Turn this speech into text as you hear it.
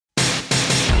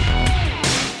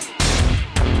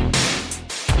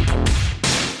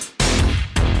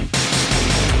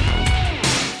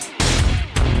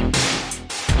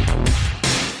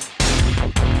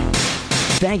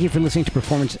Thank you for listening to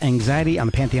Performance Anxiety on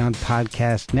the Pantheon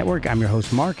Podcast Network. I'm your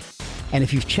host, Mark. And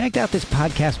if you've checked out this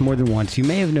podcast more than once, you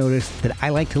may have noticed that I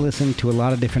like to listen to a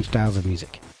lot of different styles of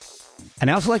music.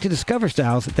 And I also like to discover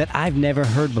styles that I've never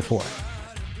heard before.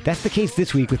 That's the case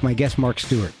this week with my guest, Mark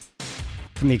Stewart.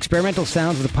 From the experimental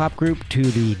sounds of the pop group to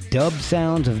the dubbed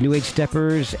sounds of New Age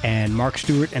Steppers and Mark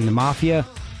Stewart and the Maffia,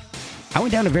 I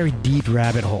went down a very deep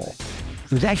rabbit hole.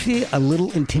 It was actually a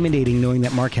little intimidating knowing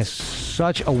that Mark has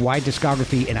such a wide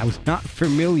discography and I was not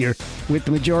familiar with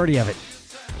the majority of it.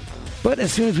 But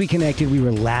as soon as we connected, we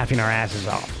were laughing our asses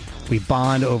off. We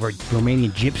bond over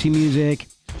Romanian gypsy music,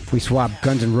 we swap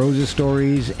Guns N' Roses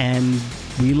stories, and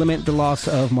we lament the loss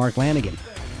of Mark Lanigan.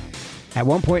 At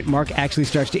one point, Mark actually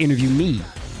starts to interview me.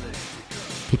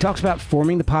 He talks about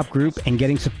forming the pop group and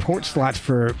getting support slots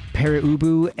for Pere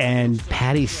Ubu and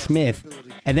Patti Smith,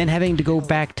 and then having to go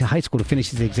back to high school to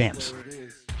finish his exams.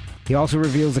 He also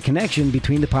reveals the connection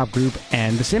between the pop group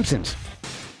and The Simpsons.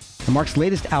 And Mark's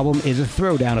latest album is a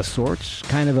throwdown of sorts,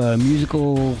 kind of a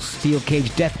musical steel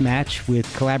cage death match with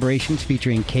collaborations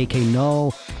featuring KK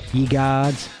Null, Ye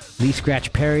Gods, Lee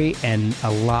Scratch Perry, and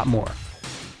a lot more.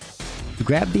 To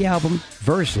grab the album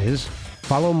Versus,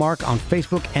 follow Mark on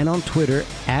Facebook and on Twitter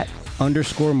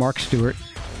 @_Mark Stewart.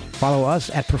 Follow us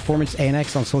at Performance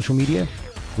ANX on social media.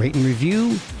 Rate and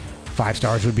review. 5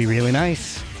 stars would be really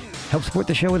nice. Help support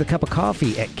the show with a cup of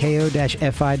coffee at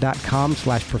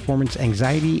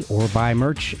ko-fi.com/performanceanxiety or buy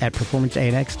merch at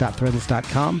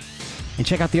performanceanx.threadless.com and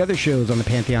check out the other shows on the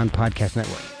Pantheon Podcast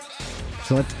Network.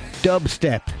 So let's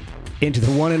dubstep into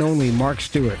the one and only Mark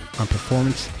Stewart on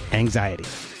Performance Anxiety.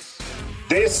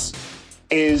 This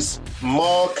is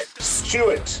Mark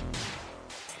Stewart.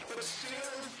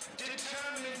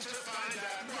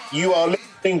 You are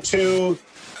listening to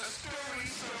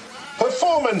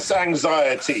Performance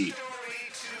Anxiety.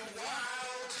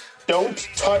 Don't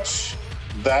touch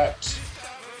that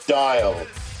dial.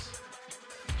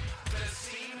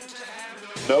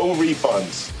 No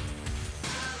refunds.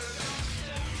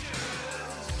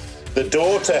 The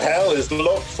door to hell is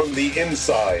locked from the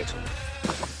inside.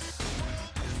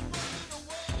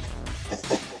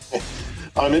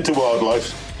 I'm into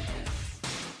wildlife.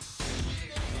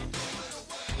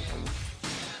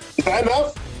 Is that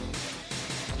enough?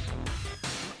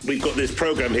 We've got this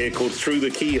program here called Through the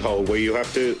Keyhole where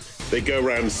they go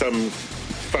around some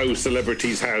faux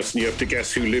celebrity's house and you have to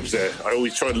guess who lives there. I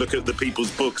always try and look at the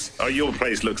people's books. Oh, your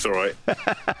place looks all right.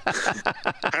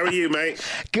 How are you, mate?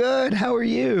 Good. How are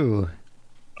you?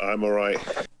 I'm all right.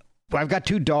 Well, I've got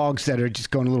 2 dogs that are just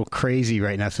going a little crazy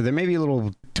right now, so there may be a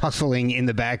little tussling in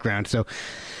the background. So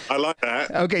I like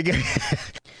that. Okay, good.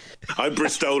 I'm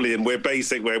Bristolian. We're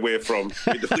basic where we're from.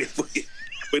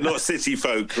 We're not city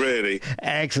folk, really.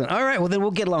 Excellent. All right, well, then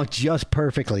we'll get along just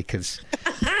perfectly, because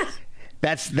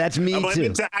that's me,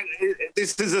 too.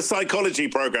 This is a psychology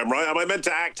program, right? Am I meant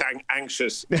to act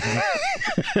anxious?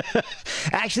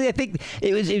 Actually, I think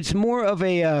it's more of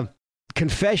a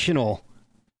confessional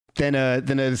than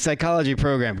a psychology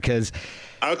program, because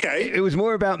it was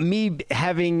more about me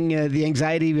having the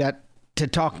anxiety about to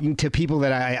talking to people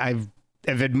that I've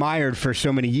admired for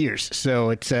so many years.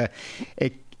 So it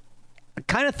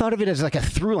kind of thought of it as like a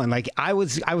through line. Like I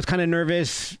was kind of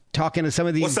nervous talking to some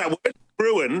of these. What's that word?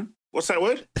 Ruin? What's that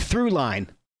word? Through line.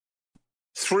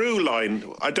 Through line.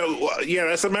 I don't. Yeah,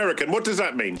 that's American. What does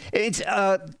that mean? It's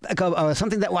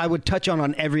something that I would touch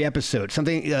on every episode.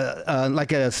 Something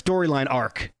like a storyline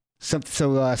arc.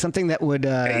 Something that would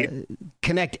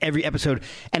connect every episode,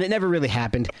 and it never really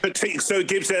happened. So it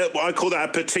gives I call that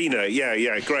a patina.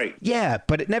 Yeah, great. Yeah,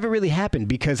 but it never really happened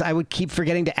because I would keep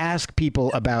forgetting to ask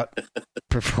people about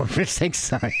performance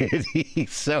anxiety.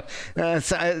 So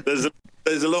there's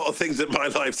a lot of things in my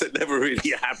life that never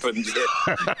really happened.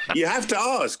 You have to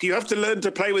ask. You have to learn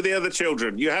to play with the other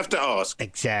children. You have to ask.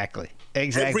 Exactly.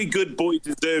 Every good boy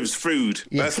deserves food.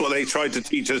 Yeah. That's what they tried to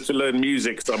teach us to learn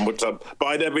music. But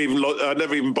I never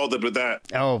even bothered with that.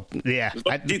 Oh, yeah.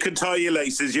 You can tie your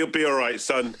laces. You'll be all right,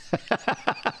 son.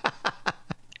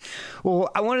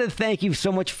 Well, I wanted to thank you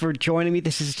so much for joining me.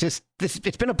 It's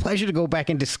been a pleasure to go back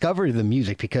and discover the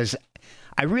music because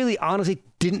I really honestly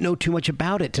didn't know too much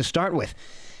about it to start with.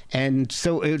 And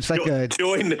so it's like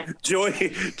join the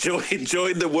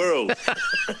world.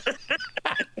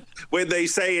 When they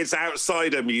say it's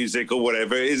outsider music or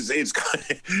whatever, it's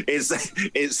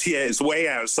way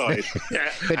outside.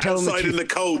 Outside in the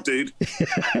cold, dude.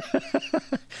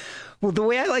 Well, the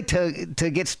way I like to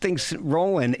get things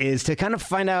rolling is to kind of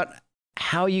find out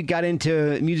how you got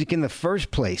into music in the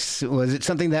first place. Was it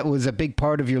something that was a big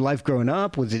part of your life growing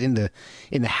up? Was it in the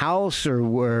house, or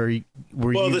were you?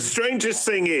 Well, the strangest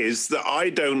thing is that I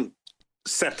don't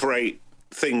separate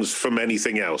things from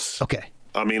anything else. Okay.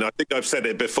 I mean, I think I've said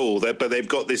it before, but they've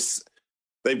got this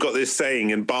saying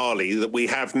in Bali that we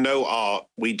have no art,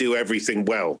 we do everything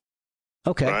well.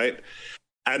 Okay. Right?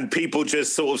 And people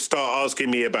just sort of start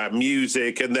asking me about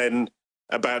music. And then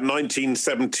about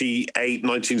 1978,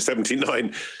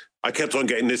 1979, I kept on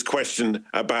getting this question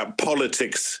about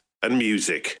politics and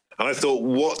music. And I thought,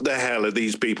 what the hell are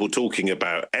these people talking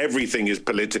about? Everything is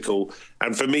political.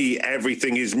 And for me,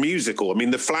 everything is musical. I mean,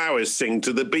 the flowers sing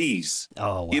to the bees.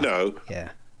 Oh, wow. You know. Yeah.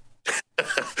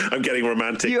 I'm getting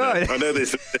romantic now. I know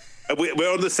this.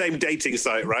 We're on the same dating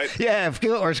site, right? Yeah.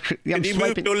 Can you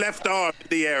move your left arm in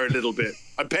the air a little bit?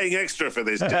 I'm paying extra for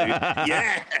this, dude.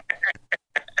 Yeah.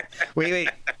 Wait.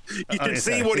 You can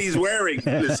see what he's wearing,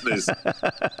 listeners.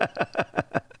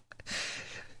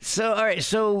 So, all right.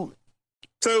 So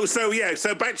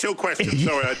back to your question.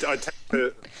 Sorry, I tend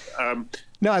to.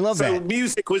 No, I love that. So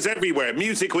music was everywhere. And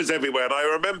I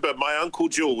remember my Uncle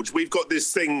George. We've got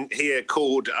this thing here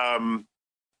called.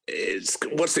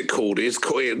 What's it called?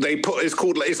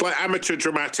 It's like amateur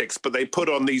dramatics, but they put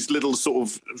on these little sort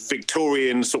of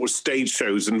Victorian sort of stage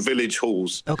shows in village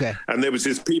halls. Okay. And there was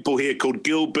this people here called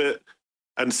Gilbert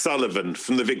and Sullivan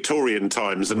from the Victorian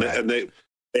times, and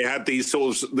they had these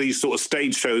sort of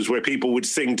stage shows where people would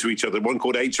sing to each other. One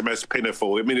called HMS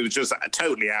Pinafore. I mean, it was just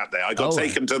totally out there. I got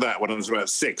taken to that when I was about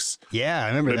 6. Yeah, I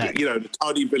remember that. You know, the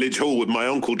tiny village hall with my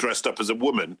uncle dressed up as a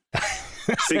woman,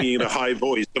 singing in a high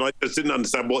voice, and I just didn't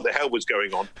understand what the hell was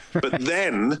going on. But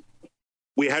then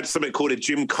we had something called a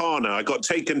gymkhana. I got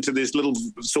taken to this little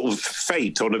sort of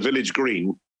fete on a village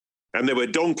green. And there were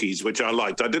donkeys, which I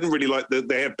liked. I didn't really like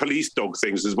they had police dog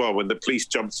things as well, when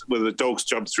the dogs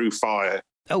jump through fire.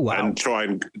 Oh, wow. And try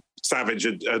and savage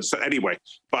it. Anyway,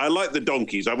 but I like the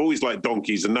donkeys. I've always liked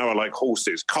donkeys, and now I like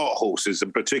horses, cart horses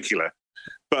in particular.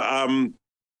 But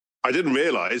I didn't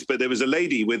realize, but there was a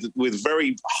lady with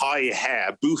very high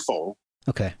hair, bouffant.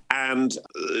 Okay. And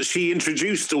she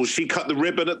cut the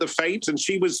ribbon at the fete, and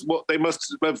she was what they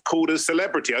must have called a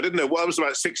celebrity. I didn't know. Well, I was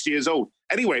about 6 years old.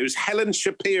 Anyway, it was Helen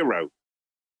Shapiro.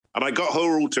 And I got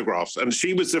her autographs, and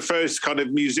she was the first kind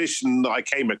of musician that I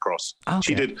came across. Okay.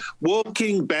 She did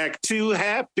 "Walking Back to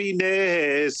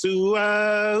Happiness." Ooh,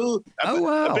 wow.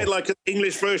 A bit like an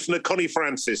English version of Connie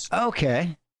Francis.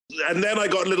 Okay. And then I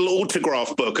got a little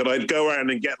autograph book, and I'd go around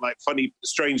and get like funny,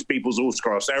 strange people's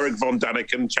autographs. Eric von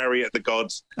Daniken, Chariot of the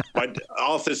Gods,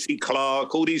 Arthur C.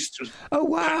 Clarke, all these. Oh,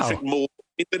 wow. Patrick Moore.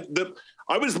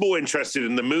 I was more interested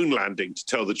in the moon landing, to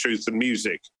tell the truth, than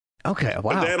music. Okay,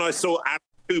 wow. And then I saw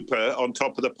Cooper on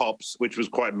Top of the Pops, which was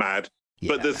quite mad. Yeah.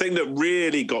 But the thing that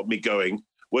really got me going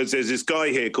was there's this guy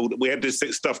here we had this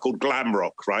stuff called glam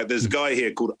rock, right? There's a guy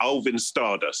here called Alvin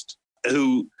Stardust,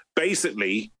 who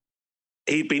basically,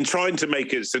 he'd been trying to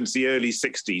make it since the early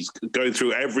 60s, going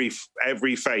through every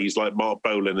phase like Mark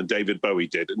Bolan and David Bowie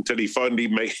did, until he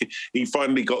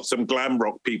finally got some glam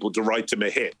rock people to write him a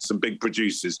hit, some big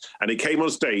producers. And he came on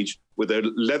stage with a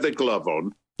leather glove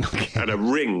on and a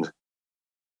ring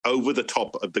over the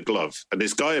top of the glove, and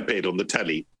this guy appeared on the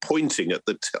telly pointing at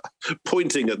the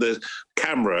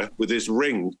camera with this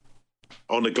ring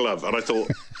on a glove, and I thought,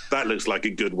 that looks like a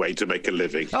good way to make a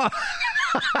living.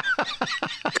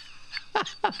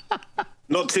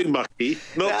 Not too mucky.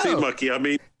 I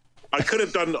mean, I could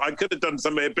have done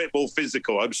something a bit more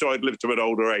physical. I'm sure I'd lived to an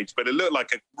older age, but it looked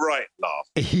like a right laugh.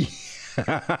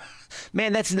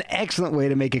 Man, that's an excellent way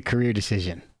to make a career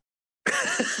decision.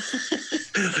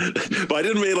 But I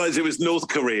didn't realize it was North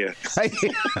Korea.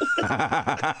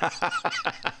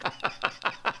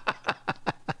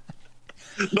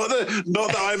 Not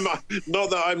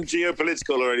that I'm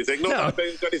geopolitical or anything. Not that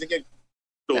I've got anything against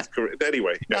North Korea.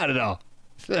 Anyway, not at all.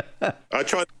 I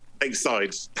try to take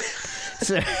sides.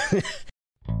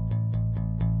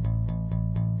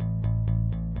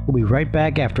 We'll be right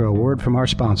back after a word from our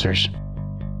sponsors.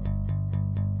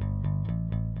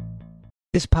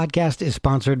 This podcast is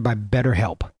sponsored by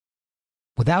BetterHelp.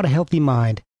 Without a healthy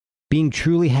mind, being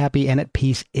truly happy and at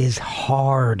peace is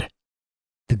hard.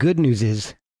 The good news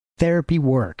is therapy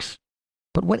works.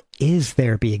 But what is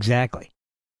therapy exactly?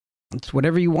 It's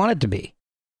whatever you want it to be.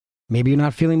 Maybe you're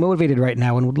not feeling motivated right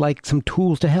now and would like some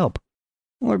tools to help.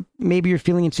 Or maybe you're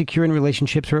feeling insecure in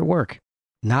relationships or at work,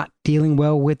 not dealing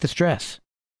well with the stress.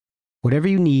 Whatever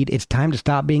you need, it's time to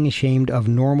stop being ashamed of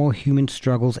normal human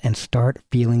struggles and start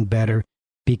feeling better,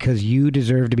 because you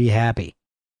deserve to be happy.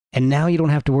 And now you don't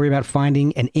have to worry about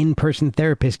finding an in-person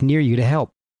therapist near you to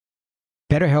help.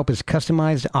 BetterHelp is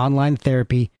customized online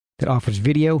therapy that offers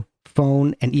video,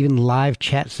 phone, and even live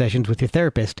chat sessions with your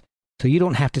therapist, so you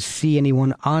don't have to see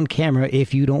anyone on camera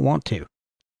if you don't want to.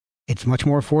 It's much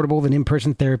more affordable than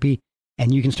in-person therapy,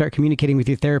 and you can start communicating with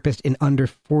your therapist in under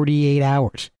 48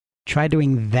 hours. Try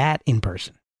doing that in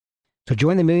person. So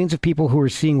join the millions of people who are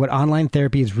seeing what online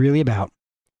therapy is really about.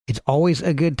 It's always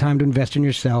a good time to invest in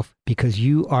yourself because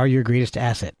you are your greatest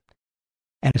asset.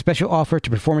 And a special offer to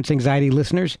Performance Anxiety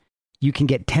listeners, you can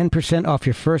get 10% off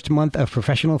your first month of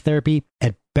professional therapy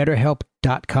at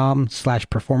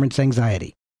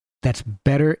betterhelp.com/performanceanxiety. That's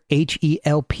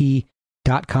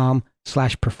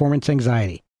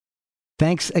betterhelp.com/performanceanxiety.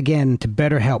 Thanks again to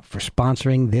BetterHelp for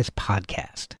sponsoring this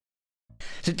podcast.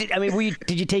 So, did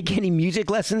you take any music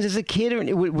lessons as a kid, or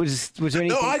was there anything?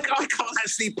 No, I can't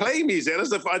actually play music. I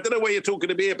don't know why you're talking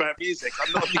to me about music.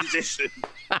 I'm not a musician.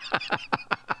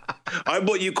 I'm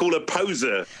what you call a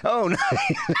poser. Oh no!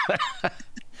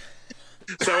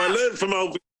 So I learned from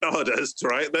old Stardust,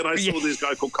 right? Then I saw this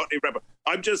guy called Cockney Rebel.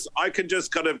 I can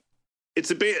just kind of. It's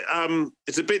a bit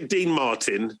Dean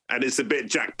Martin and it's a bit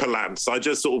Jack Palance. I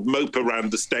just sort of mope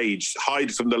around the stage,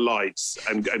 hide from the lights,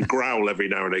 and growl every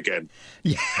now and again.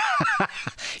 Yeah,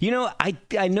 I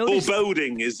noticed.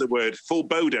 Foreboding is the word.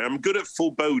 Foreboding. I'm good at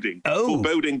foreboding. Oh,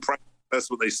 foreboding. That's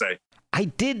what they say. I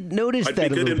did notice I'd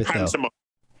that be a good little in bit, pantomime.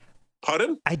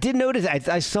 Pardon? I did notice.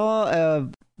 I saw a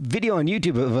video on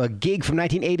YouTube of a gig from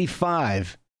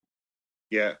 1985.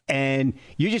 Yeah, and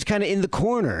you're just kind of in the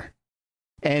corner.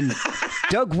 And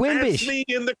Doug Wimbish. That's me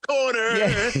in the corner.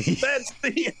 Yeah. That's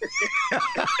me.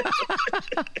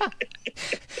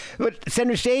 But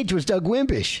center stage was Doug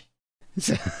Wimbish.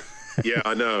 So. Yeah,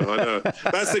 I know.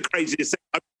 That's the craziest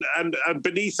thing. And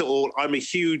beneath it all, I'm a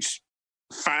huge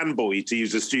fanboy, to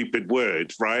use a stupid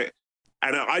word, right?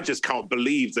 And I just can't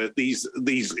believe that these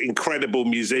incredible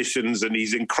musicians and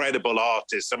these incredible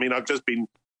artists. I mean,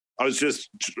 I was just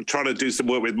trying to do some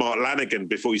work with Mark Lanigan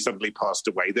before he suddenly passed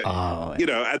away.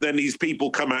 And then these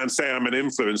people come out and say I'm an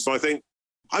influence. So I think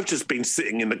I've just been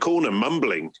sitting in the corner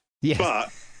mumbling. Yeah. But,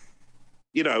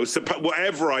 so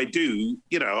whatever I do,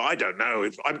 I don't know.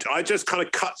 I just kind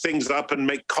of cut things up and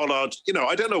make collages.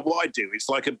 I don't know what I do. It's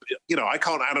like I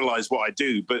can't analyze what I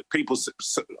do, but people,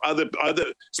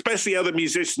 especially other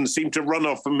musicians, seem to run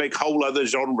off and make whole other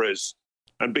genres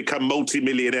and become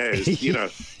multimillionaires,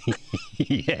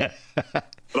 Yeah. But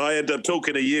I end up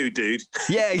talking to you, dude.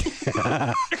 Yeah.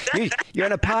 You're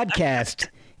on a podcast.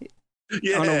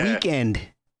 Yeah. On a weekend.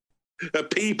 A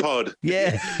pea pod.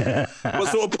 Yeah.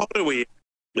 What sort of pod are we in?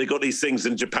 They got these things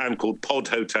in Japan called pod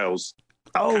hotels.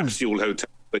 Oh. Capsule hotel.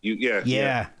 But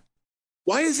yeah.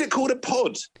 Why is it called a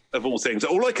pod, of all things?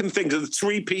 All I can think of is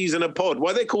 3 peas in a pod. Why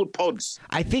are they called pods?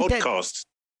 I think podcasts.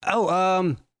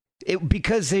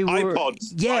 Because they were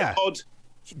iPods. Yeah. iPod.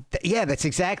 Yeah, that's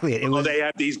exactly it. They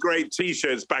had these great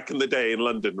T-shirts back in the day in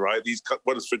London, right? These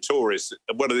ones for tourists.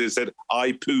 One of them said,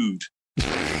 "I pooed."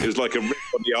 It was like a rip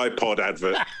on the iPod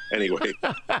advert. Anyway,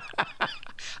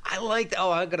 I like.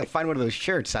 Oh, I'm gonna find one of those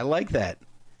shirts. I like that.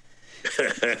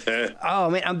 Oh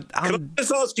man, Can I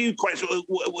just ask you a question?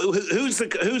 Who's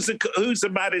the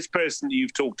maddest person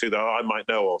you've talked to that I might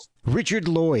know of? Richard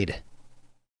Lloyd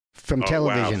from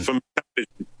television. Wow. From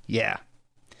television. Yeah.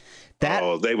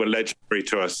 They were legendary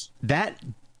to us. That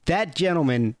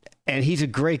gentleman, and he's a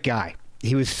great guy.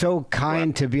 He was so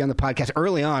kind to be on the podcast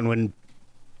early on when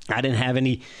I didn't have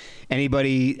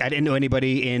anybody. I didn't know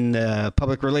anybody in the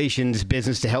public relations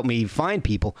business to help me find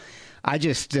people. I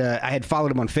had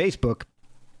followed him on Facebook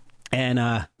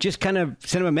and just kind of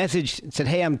sent him a message and said,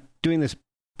 "Hey, I'm doing this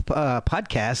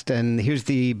podcast, and here's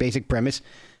the basic premise.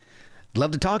 Love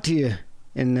to talk to you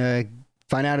and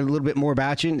find out a little bit more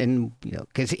about you." And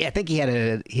because I think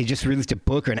he just released a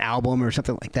book or an album or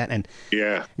something like that. And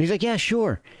he's like, "Yeah,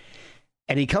 sure."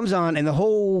 And he comes on, and the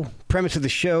whole premise of the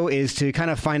show is to kind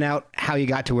of find out how you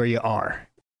got to where you are.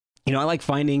 I like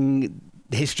finding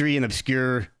history and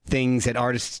obscure things that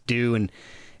artists do, and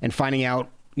finding out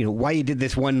why you did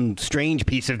this one strange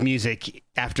piece of music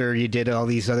after you did all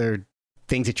these other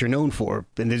things that you're known for.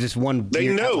 And there's this one.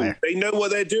 They know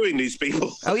what they're doing, these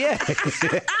people. Oh yeah.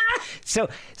 So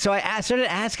I started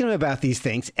asking him about these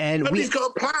things, and nobody's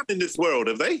got a plan in this world,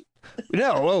 have they?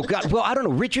 No. Oh God. Well, I don't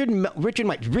know.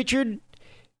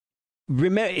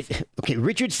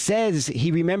 Richard says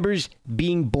he remembers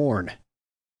being born.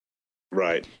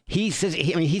 Right. He says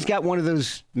he's got one of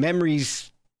those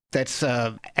memories that's.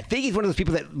 I think he's one of those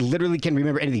people that literally can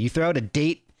remember anything. You throw out a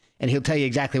date, and he'll tell you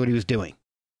exactly what he was doing.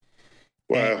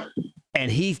 Wow. And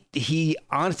he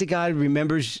honest to God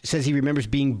says he remembers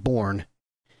being born.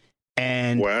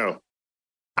 And wow.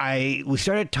 We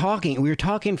started talking. We were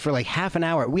talking for like half an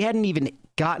hour. We hadn't even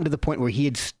gotten to the point where he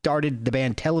had started the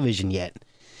band Television yet.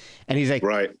 And he's like,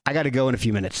 "Right, I got to go in a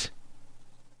few minutes."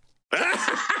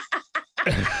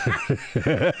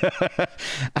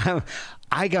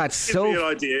 I got so... Give me an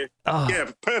idea. Oh.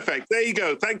 Yeah, perfect. There you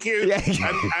go. Thank you. Yeah.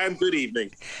 And good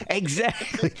evening.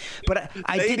 Exactly. But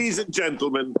Ladies and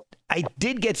gentlemen. I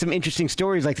did get some interesting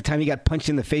stories, like the time he got punched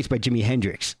in the face by Jimi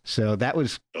Hendrix. So that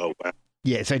was... Oh, wow.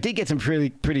 Yeah, so I did get some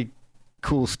pretty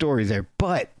cool stories there.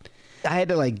 But I had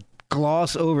to, like,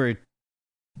 gloss over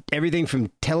everything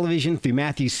from television through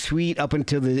Matthew's Sweet up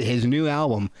until his new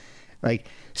album. Like,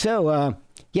 so,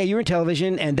 yeah, you were in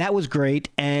television, and that was great,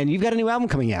 and you've got a new album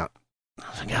coming out. I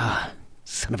was like,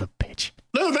 son of a bitch.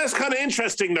 No, that's kind of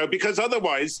interesting, though, because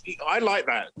otherwise, I like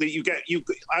that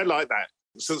I like that.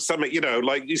 So something,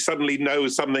 like you suddenly know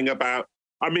something about,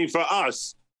 I mean, for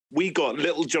us, we got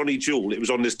Little Johnny Jewel. It was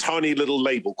on this tiny little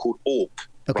label called Orc,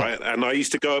 right? And I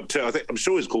used to go up to, I'm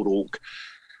sure it's called Orc.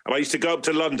 And I used to go up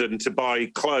to London to buy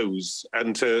clothes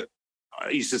I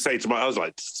used to say to I was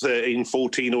like 13,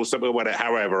 14 or something, whatever,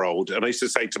 however old. And I used to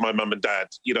say to my mum and dad,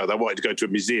 they wanted to go to a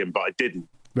museum, but I didn't,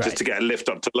 just to get a lift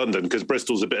up to London because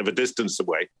Bristol's a bit of a distance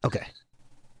away. Okay.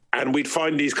 And we'd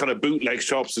find these kind of bootleg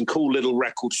shops and cool little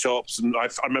record shops. And I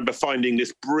remember finding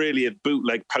this brilliant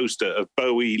bootleg poster of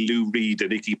Bowie, Lou Reed,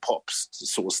 and Iggy Pop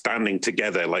sort of standing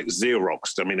together, like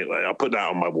Xeroxed. I mean, I put that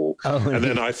on my wall. And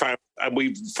then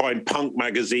we'd find Punk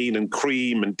magazine and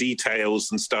Cream and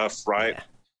Details and stuff, right? Yeah.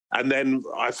 And then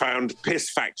I found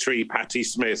Piss Factory, Patti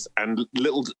Smith, and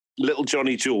Little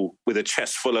Johnny Jewel with a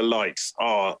chest full of lights.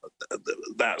 Oh,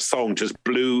 that song just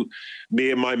blew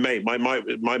me and my mate. My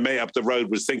mate up the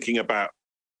road was thinking about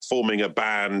forming a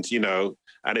band,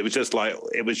 and it was just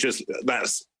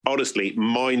that's honestly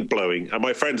mind-blowing. And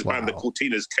my friend's band, the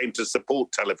Cortinas, came to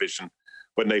support television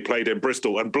when they played in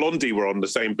Bristol. And Blondie were on the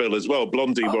same bill as well.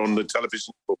 Blondie were on the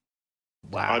television.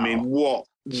 Wow. I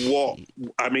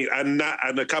mean, and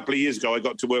a couple of years ago, I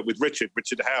got to work with Richard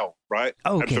Howell, right?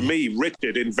 Okay. And for me,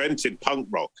 Richard invented punk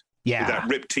rock. Yeah. With that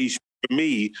ripped T-shirt. For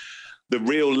me, the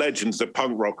real legends of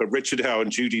punk rock are Richard Howell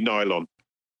and Judy Nylon.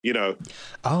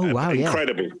 Oh, wow,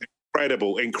 incredible.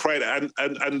 And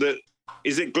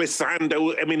is it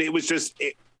glissando? I mean, it was just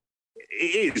it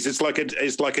is. It's like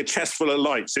a chest full of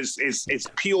lights. It's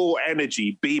pure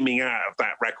energy beaming out of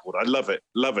that record. I love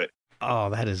it.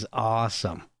 Oh, that is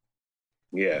awesome.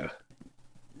 Yeah.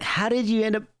 How did you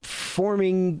end up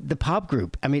forming the pop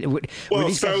group? I mean, were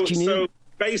these guys that you knew? So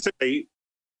basically,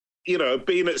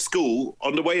 being at school,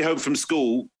 on the way home from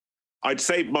school, I'd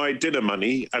save my dinner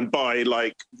money and buy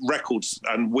like records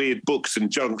and weird books in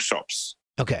junk shops.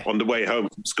 Okay. On the way home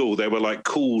from school, they were like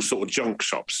cool sort of junk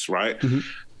shops, right? Mm-hmm.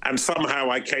 And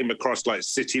somehow I came across like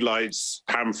City Lights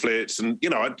pamphlets and,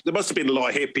 there must have been a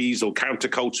lot of hippies or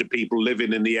counterculture people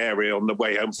living in the area on the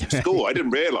way home from school. I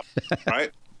didn't realize, right?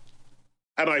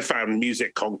 And I found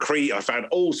Music Concrete. I found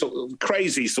all sorts of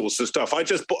crazy sorts of stuff. I'd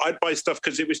buy stuff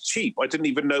because it was cheap. I didn't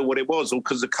even know what it was or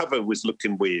because the cover was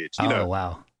looking weird, Oh,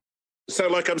 wow. So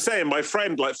like I'm saying, my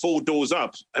friend, like 4 doors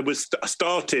up,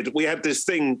 we had this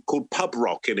thing called pub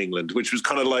rock in England, which was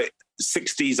kind of like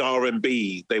 60s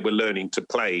R&B they were learning to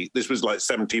play. This was like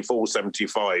 74,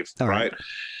 75, right?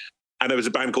 And there was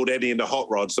a band called Eddie and the Hot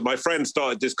Rods. So my friend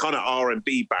started this kind of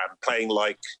R&B band playing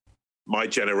like My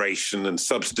Generation and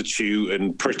Substitute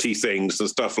and Pretty Things and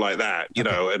stuff like that, and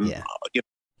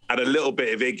a little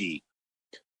bit of Iggy.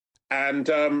 And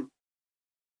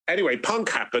anyway, punk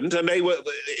happened, and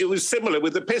it was similar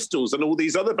with the Pistols, and all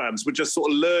these other bands were just sort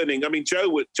of learning. I mean, Joe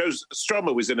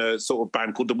Strummer was in a sort of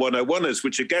band called the 101ers,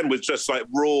 which again was just like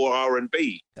raw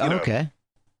R&B. Okay.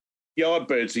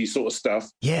 Yardbirdsy sort of stuff.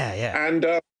 Yeah. And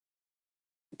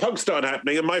punk started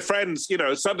happening, and my friends,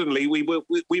 suddenly we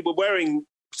were wearing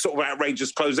sort of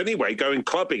outrageous clothes anyway, going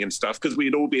clubbing and stuff, because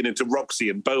we'd all been into Roxy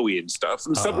and Bowie and stuff.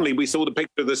 And suddenly we saw the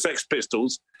picture of the Sex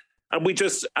Pistols, and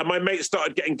my mate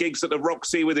started getting gigs at the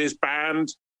Roxy with his band.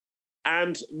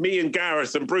 And me and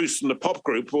Gareth and Bruce from the pop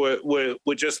group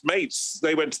were just mates.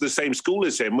 They went to the same school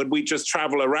as him, and we just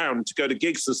travel around to go to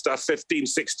gigs and stuff, 15,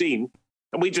 16.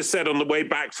 And we just said on the way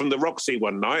back from the Roxy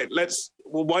one night,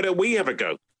 why don't we ever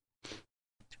go?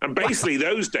 And basically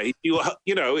those days,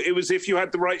 it was if you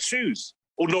had the right shoes.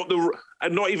 Or not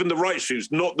even the right shoes,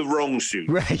 not the wrong shoes.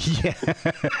 Right, yeah.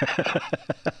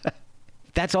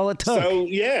 That's all it took. So,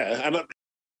 yeah, and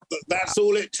that's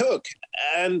all it took.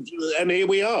 And here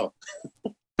we are.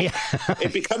 Yeah.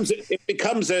 It becomes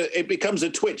a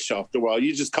twitch after a while.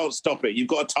 You just can't stop it. You've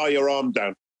got to tie your arm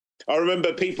down. I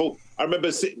remember going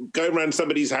around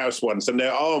somebody's house once and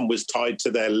their arm was tied to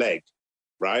their leg,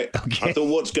 right? Okay. I thought,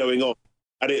 what's going on?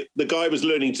 And the guy was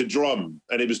learning to drum,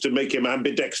 and it was to make him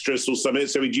ambidextrous or something,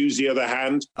 so he'd use the other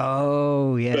hand.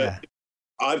 Oh, yeah. But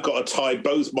I've got to tie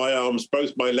both my arms,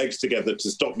 both my legs together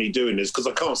to stop me doing this, because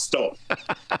I can't stop.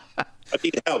 I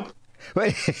need help.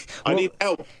 But, I need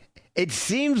help. It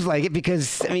seems like it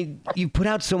because, I mean, you put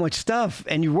out so much stuff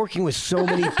and you're working with so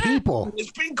many people.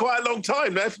 It's been quite a long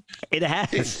time, Nev. It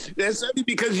has. It's only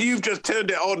because you've just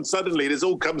turned it on suddenly. It's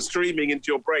all come streaming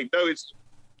into your brain. No,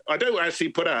 I don't actually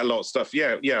put out a lot of stuff.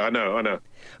 Yeah, I know.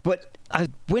 But I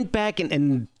went back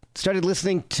and started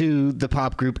listening to the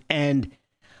pop group, and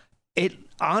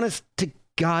honest to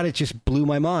God, it just blew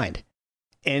my mind.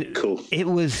 And cool. It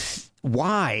was...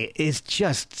 Why is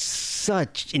just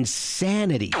such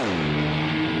insanity.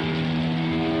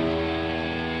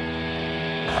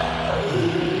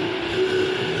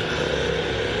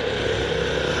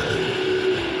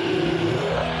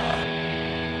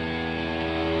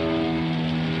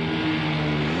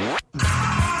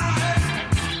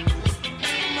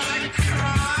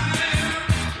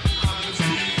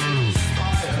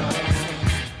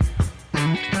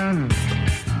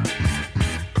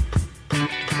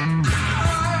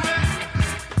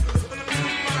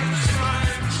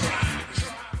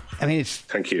 I mean, it's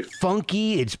Thank you.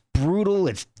 Funky, it's brutal,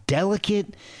 it's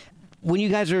delicate. When you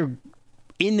guys are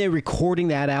in there recording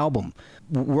that album,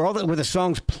 were the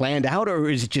songs planned out, or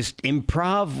is it just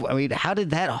improv? I mean, how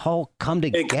did that all come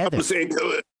together?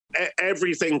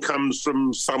 Everything comes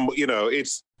from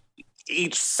it's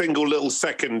each single little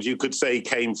second you could say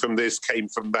came from this, came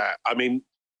from that. I mean,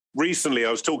 recently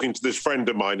I was talking to this friend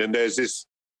of mine, and there's this,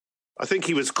 I think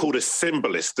he was called a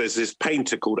symbolist. There's this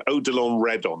painter called Odilon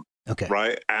Redon. Okay.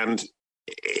 Right. And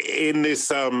in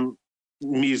this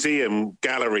museum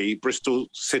gallery, Bristol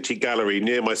City Gallery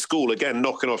near my school, again,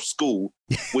 knocking off school,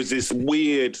 was this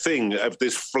weird thing of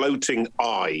this floating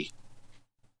eye,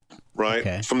 right,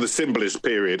 okay, from the symbolist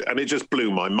period. And it just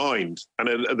blew my mind.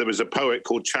 And there was a poet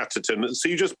called Chatterton. So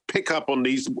you just pick up on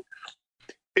these.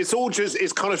 It's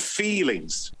kind of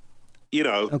feelings,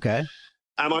 Okay.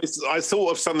 And I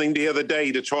thought of something the other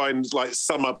day to try and like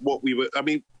sum up what we were. I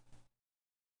mean,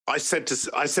 I said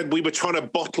we were trying to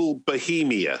bottle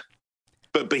Bohemia,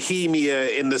 but Bohemia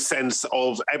in the sense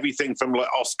of everything from like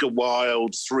Oscar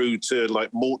Wilde through to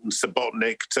like Morton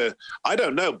Subotnick to, I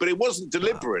don't know, but it wasn't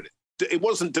deliberate. Wow. It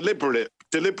wasn't deliberate.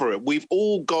 We've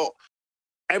all got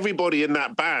everybody in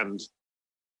that band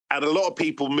and a lot of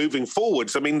people moving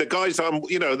forwards. I mean, the guys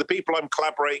the people I'm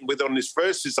collaborating with on this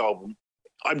Versus album,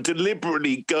 I'm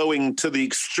deliberately going to the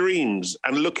extremes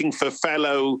and looking for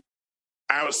fellow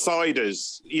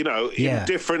outsiders, in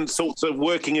different sorts of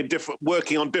working on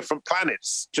different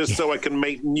planets, just so I can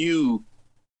make new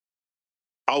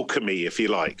alchemy, if you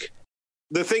like.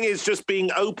 The thing is just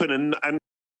being open and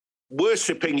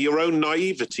worshipping your own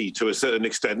naivety to a certain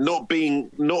extent, not being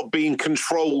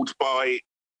controlled by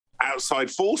outside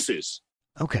forces.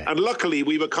 Okay. And luckily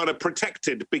we were kind of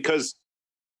protected because,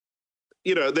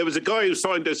 there was a guy who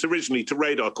signed us originally to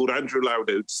Radar called Andrew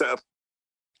Lauder, who'd set up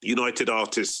United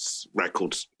Artists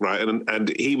Records, right?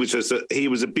 And he was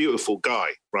a beautiful guy,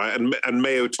 right? And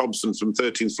Mayo Thompson from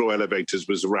 13th Floor Elevators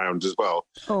was around as well,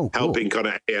 helping kind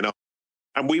of A&R.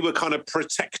 And we were kind of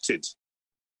protected.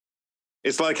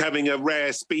 It's like having a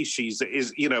rare species that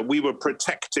is, we were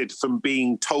protected from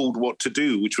being told what to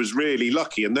do, which was really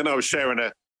lucky. And then I was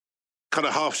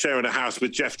half sharing a house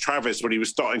with Jeff Travis when he was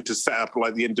starting to set up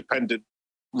like the independent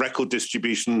record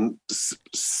distribution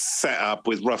set up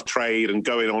with Rough Trade and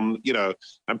going on,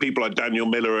 and people like Daniel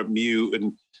Miller at Mute.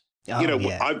 And,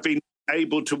 I've been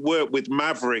able to work with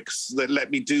Mavericks that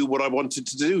let me do what I wanted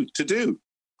to do.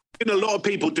 A lot of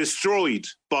people destroyed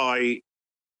by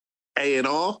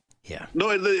A&R. Yeah.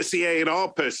 Not that it's the A&R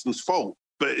person's fault,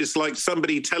 but it's like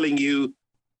somebody telling you,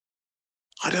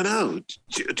 I don't know,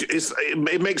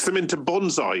 it makes them into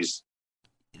bonsais.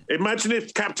 Imagine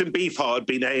if Captain Beefheart had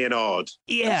been A&R'd,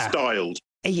 styled.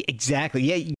 Exactly.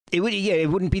 Yeah, it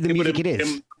wouldn't be the music it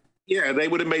is. They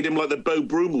would have made him like the Beau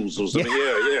Brummels or something.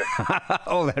 Yeah.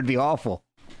 Oh, that'd be awful.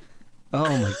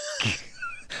 Oh my God.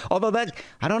 Although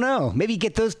I don't know. Maybe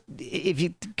get those. If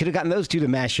you could have gotten those two to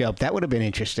mash up, that would have been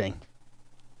interesting.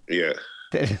 Yeah.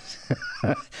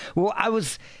 Well, I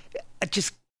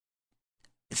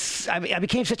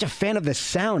became such a fan of the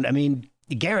sound. I mean,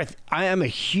 Gareth, I am a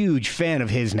huge fan of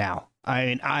his now. I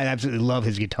mean, I absolutely love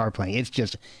his guitar playing. It's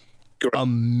just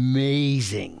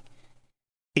amazing.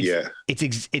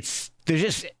 It's there's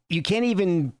just, you can't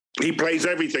even. He plays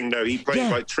everything though. He plays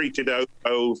like Treated O.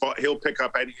 He'll pick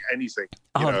up anything,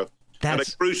 And a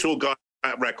crucial guy on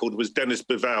that record was Dennis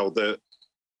Bivell.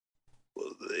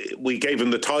 We gave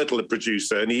him the title of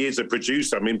producer, and he is a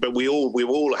producer. I mean, but we were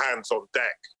all hands on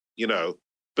deck,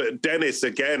 But Dennis,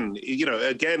 again,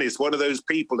 is one of those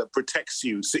people that protects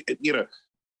you.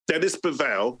 Dennis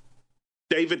Bivell,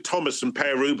 David Thomas and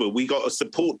Per Uber, we got a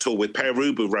support tour with Per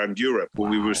Uber around Europe when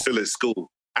we were still at school.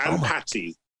 And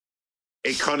Patty.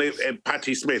 it kind of,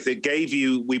 Patti Smith, it gave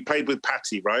you, we played with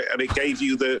Patti, right? And it gave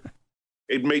you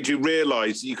it made you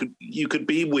realize you could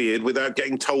be weird without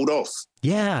getting told off.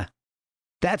 Yeah.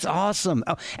 That's awesome.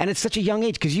 Oh, and it's such a young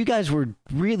age because you guys were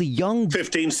really young.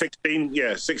 15, 16.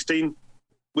 Yeah, 16.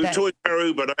 We were touring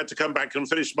Peru, but I had to come back and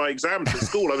finish my exams at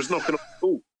school. I was knocking off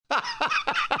school.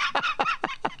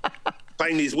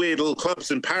 Playing these weird little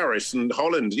clubs in Paris and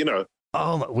Holland, you know.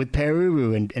 Oh, with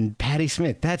Peru and Patti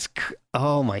Smith.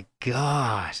 Oh my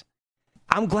God.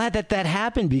 I'm glad that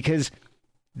happened because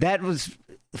that was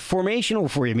formational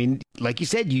for you. I mean, like you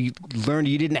said, you learned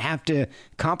you didn't have to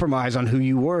compromise on who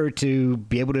you were to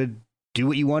be able to do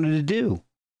what you wanted to do.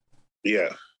 Yeah.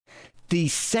 The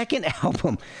second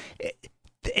album,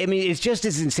 I mean, it's just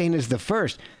as insane as the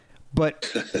first,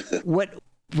 but what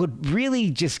really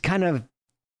just kind of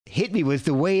hit me was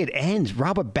the way it ends.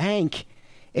 Rob a bank,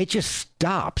 it just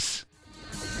stops.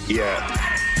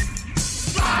 Yeah.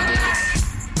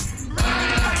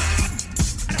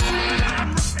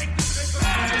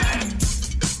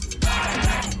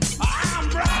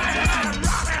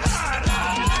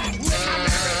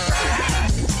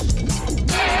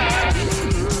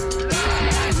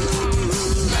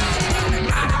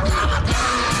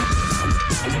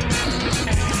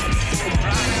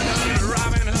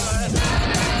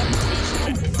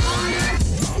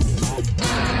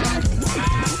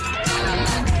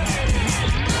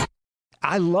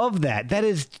 I love that. That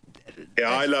is... Yeah,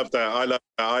 I love that.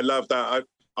 I love that.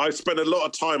 I spent a lot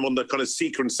of time on the kind of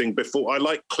sequencing before. I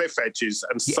like cliff edges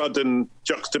and sudden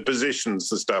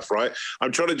juxtapositions and stuff, right?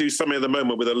 I'm trying to do something at the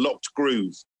moment with a locked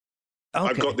groove. Okay.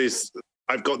 I've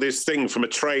got this thing from a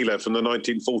trailer from the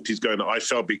 1940s going, I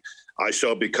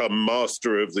shall become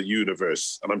master of the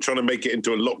universe. And I'm trying to make it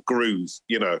into a locked groove,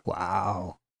 you know.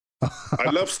 Wow. I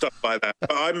love stuff like that.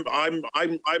 But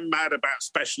I'm mad about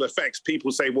special effects.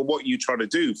 People say, well, what are you trying to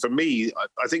do? For me,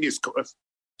 I think it's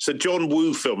a John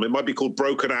Woo film. It might be called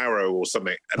Broken Arrow or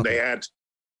something. And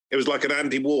it was like an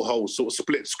Andy Warhol sort of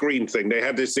split screen thing. They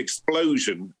had this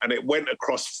explosion and it went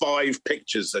across 5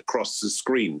 pictures across the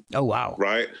screen. Oh, wow.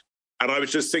 Right. And I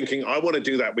was just thinking, I want to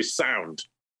do that with sound.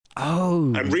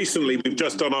 Oh. And recently we've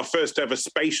just done our first ever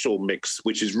spatial mix,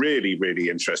 which is really, really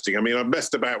interesting. I mean, I've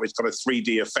messed about with kind of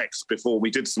 3D effects before.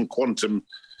 We did some quad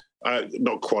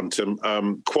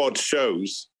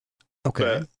shows. Okay.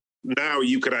 But now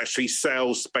you can actually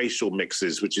sell spatial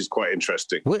mixes, which is quite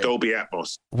interesting. Dolby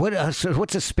Atmos. So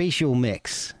what's a spatial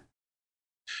mix?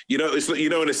 You know, it's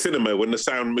in a cinema when the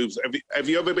sound moves. Have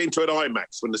you ever been to an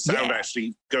IMAX when the sound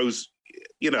actually goes?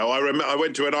 You know, I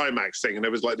went to an IMAX thing and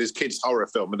there was like this kid's horror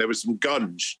film and there was some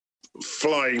guns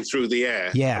flying through the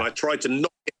air. Yeah. And I tried to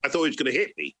knock it. I thought it was going to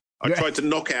hit me. I tried to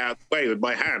knock it out of the way with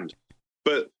my hand.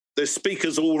 But there's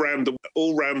speakers all around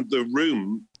the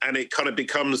room and it kind of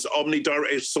becomes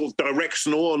omnidirectional, sort of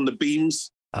directional on the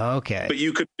beams. Okay. But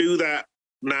you could do that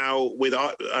now with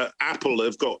Apple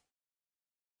have got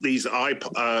these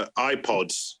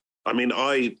iPods. I mean,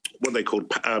 what are they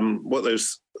called? What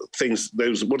those things?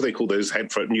 What do they call those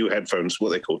new headphones? What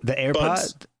are they called? The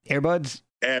AirPods.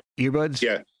 Earbuds.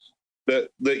 Yeah,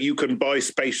 that you can buy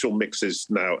spatial mixes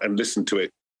now and listen to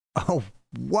it. Oh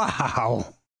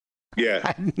wow! Yeah,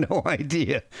 I had no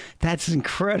idea. That's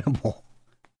incredible.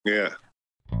 Yeah.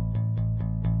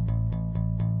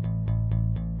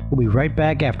 We'll be right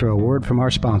back after a word from our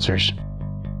sponsors.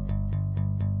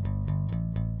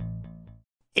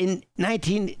 In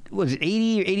 80 or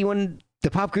 81,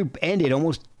 the pop group ended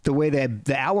almost the way that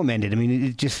the album ended. I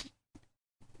mean,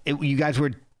 you guys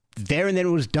were there and then it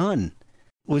was done.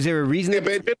 Was there a reason? Yeah,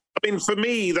 but I mean, for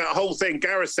me, that whole thing,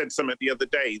 Gareth said something the other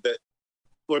day that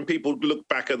when people look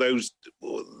back at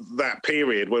that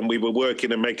period when we were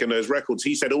working and making those records,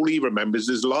 he said all he remembers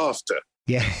is laughter.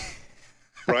 Yeah.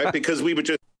 Right? Because we're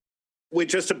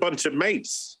just a bunch of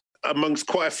mates amongst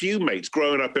quite a few mates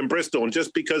growing up in Bristol. And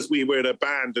just because we were in a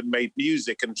band and made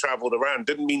music and traveled around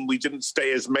didn't mean we didn't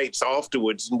stay as mates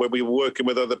afterwards and when we were working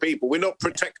with other people. We're not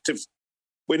protective.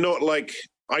 We're not like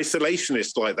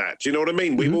isolationists like that. Do you know what I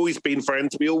mean? Mm-hmm. We've always been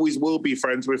friends. We always will be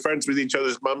friends. We're friends with each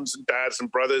other's mums and dads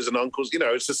and brothers and uncles. You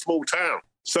know, it's a small town.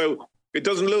 So it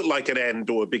doesn't look like an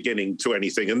end or a beginning to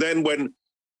anything. And then when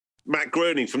Matt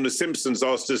Groening from The Simpsons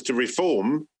asked us to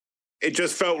reform, it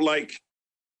just felt like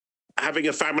having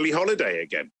a family holiday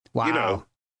again. Wow. You know,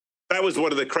 that was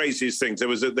one of the craziest things. There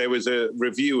was a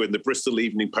review in the Bristol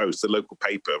Evening Post, the local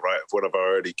paper, right, of one of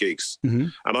our early gigs. Mm-hmm.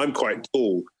 And I'm quite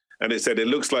tall. And it said, it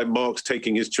looks like Mark's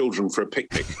taking his children for a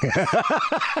picnic.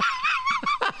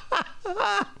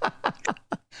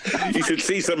 You should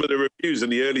see some of the reviews in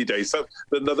the early days.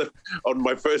 On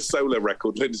my first solo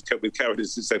record, with Karen, it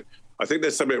said, I think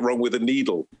there's something wrong with the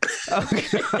needle.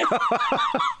 Okay.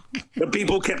 And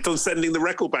people kept on sending the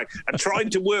record back and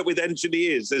trying to work with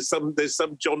engineers. There's some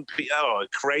John P. Oh,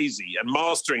 crazy. And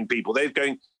mastering people. They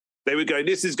were going,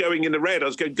 this is going in the red. I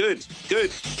was going, good.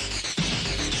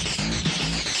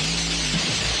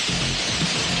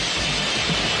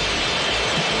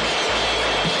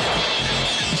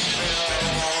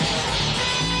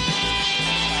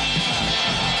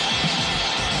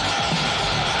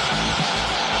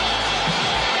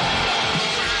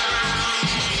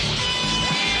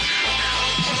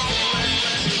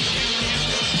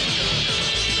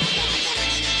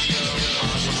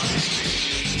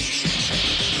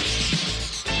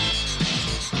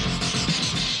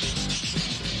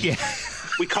 Yeah.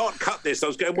 We can't cut this. I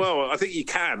was going, well, I think you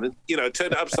can. Turn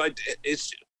it upside.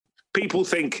 It's people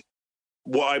think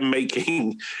what I'm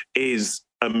making is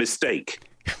a mistake.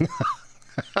 And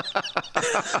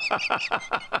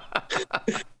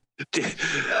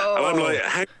I'm like,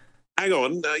 hang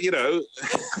on,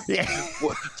 Yeah.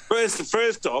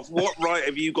 First off, what right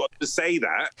have you got to say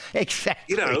that?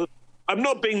 Exactly. I'm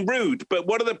not being rude, but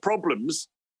one of the problems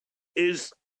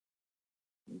is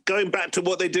going back to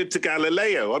what they did to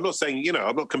Galileo. I'm not saying,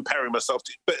 I'm not comparing myself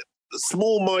to, but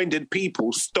small-minded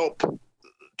people stop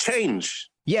change.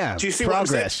 Yeah, do you see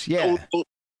progress? What I'm saying? Yeah.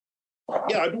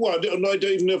 Yeah, well, I don't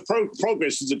even know if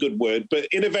progress is a good word, but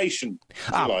innovation.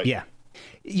 Yeah.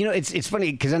 It's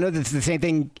funny because I know that the same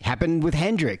thing happened with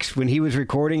Hendrix when he was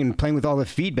recording and playing with all the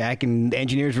feedback, and the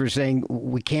engineers were saying,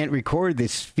 we can't record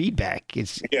this feedback.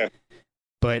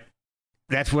 But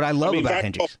that's what I love about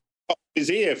Hendrix. His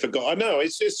ear forgot. I know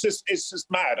it's just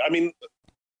mad. I mean,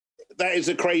 that is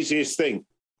the craziest thing.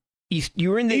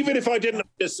 You were in the even if I didn't.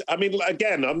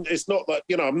 Again, it's not like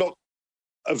I'm not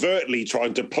overtly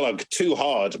trying to plug too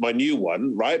hard my new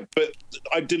one, right? But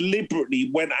I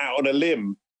deliberately went out on a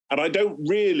limb, and I don't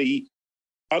really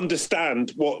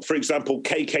understand what, for example,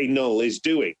 KK Null is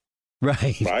doing.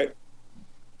 Right.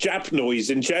 Jap noise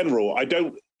in general. I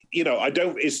don't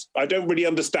really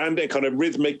understand it kind of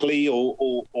rhythmically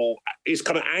or it's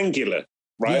kind of angular,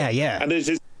 right? Yeah. And there's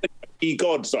this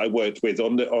gods I worked with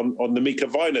on the Mika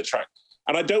Viner track,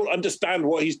 and I don't understand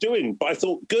what he's doing, but I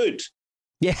thought, good.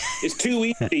 Yeah. It's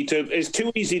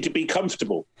too easy to be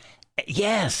comfortable.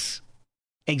 Yes,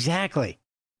 exactly.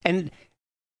 And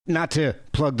not to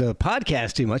plug the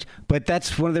podcast too much, but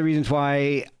that's one of the reasons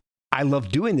why I love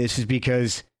doing this, is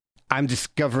because I'm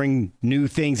discovering new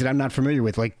things that I'm not familiar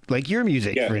with, like your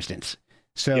music, for instance.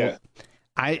 So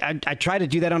I try to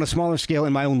do that on a smaller scale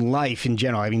in my own life in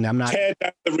general. I mean, I'm not... Tear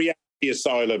down the reality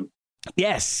asylum.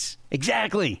 Yes,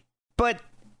 exactly. But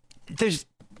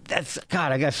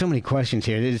God, I got so many questions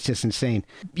here. It's just insane.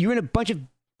 You're in a bunch of,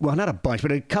 well, not a bunch,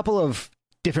 but a couple of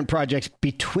different projects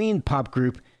between Pop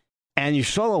Group and your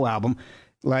solo album,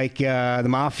 like the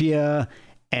Maffia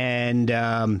and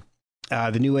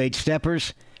the New Age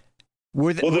Steppers.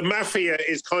 The Maffia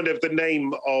is kind of the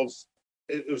name of,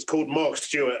 it was called Mark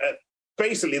Stewart.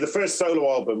 Basically, the first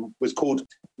solo album was called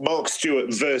Mark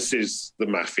Stewart versus the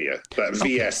Maffia, that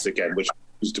VS again,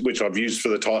 which I've used for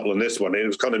the title on this one. It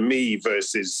was kind of me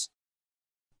versus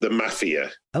the Maffia.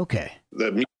 Okay.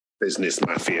 The business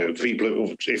mafia,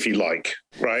 people, if you like,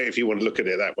 right? If you want to look at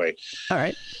it that way. All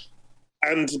right.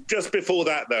 And just before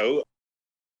that, though,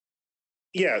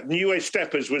 New Age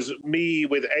Steppers was me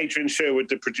with Adrian Sherwood,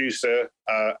 the producer,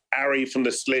 Ari from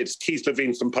The Slits, Keith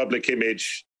Levine from Public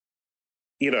Image.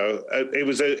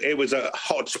 It was a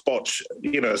hodgepodge.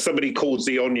 Somebody calls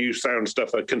the On You Sound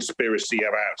stuff a conspiracy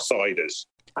of outsiders.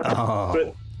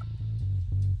 Oh.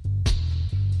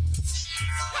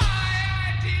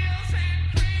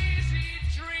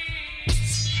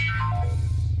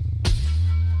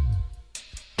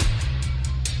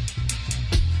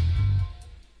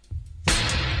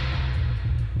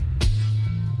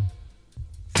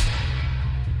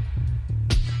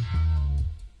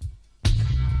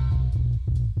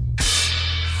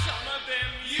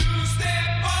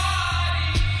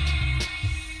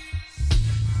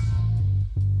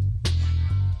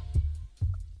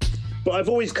 But I've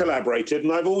always collaborated,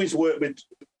 and I've always worked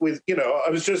with I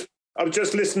was just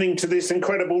listening to this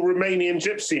incredible Romanian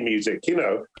gypsy music.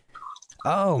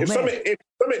 Oh, if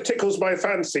something tickles my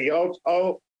fancy,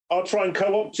 I'll try and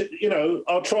co-opt it.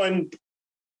 I'll try and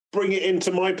bring it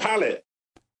into my palette.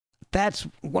 That's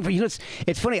wonderful.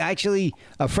 It's funny. Actually,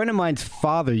 a friend of mine's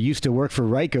father used to work for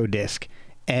Ryko Disc,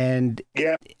 and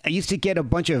I used to get a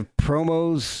bunch of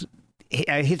promos.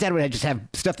 His dad would just have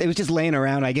stuff that was just laying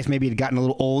around. I guess maybe it had gotten a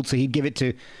little old, so he'd give it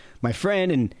to my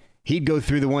friend, and he'd go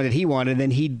through the one that he wanted, and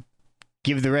then he'd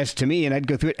give the rest to me, and I'd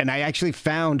go through it. And I actually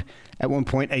found at one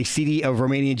point a CD of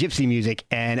Romanian gypsy music,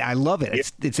 and I love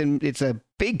it. It's a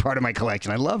big part of my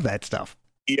collection. I love that stuff.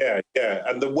 Yeah,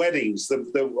 and the weddings,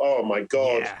 the oh my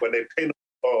God, when they pin,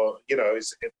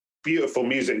 it's beautiful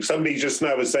music. Somebody just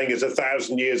now was saying it's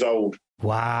 1,000 years old.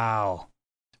 Wow,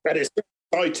 and it's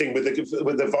exciting with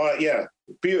the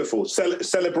beautiful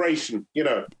celebration.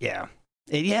 Yeah,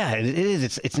 it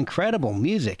is. It's incredible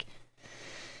music.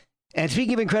 And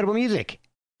speaking of incredible music,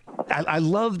 I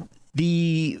love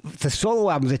the solo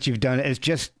albums that you've done as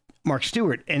just Mark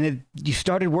Stewart. And you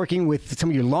started working with some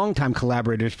of your longtime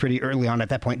collaborators pretty early on at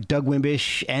that point, Doug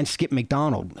Wimbish and Skip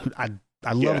McDonald.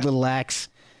 I love Little Axe.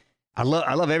 I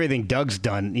love everything Doug's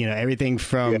done, everything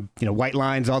from, White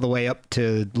Lines all the way up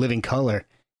to Living Color.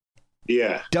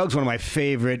 Yeah. Doug's one of my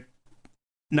favorite,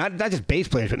 not just bass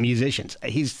players, but musicians.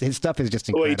 His stuff is just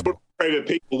incredible. Well, he's one of my favorite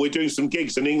people. We're doing some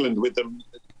gigs in England with them.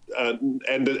 And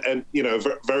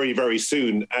very, very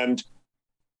soon. And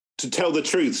to tell the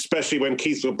truth, especially when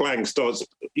Keith LeBlanc starts,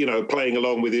 playing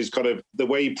along with his kind of the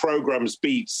way he programs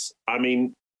beats, I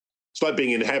mean, it's like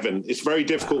being in heaven. It's very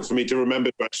difficult for me to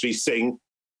remember to actually sing.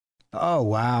 Oh,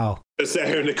 wow. Just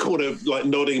there in the corner, like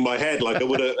nodding my head like I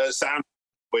would a sound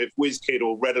if WizKid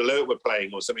or Red Alert were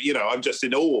playing or something. I'm just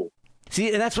in awe.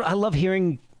 See, and that's what I love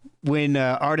hearing when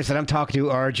artists that I'm talking to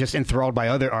are just enthralled by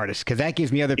other artists, because that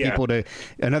gives me other people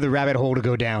another rabbit hole to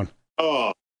go down.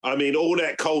 Oh, I mean,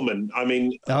 Ornette Coleman. I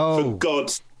mean, for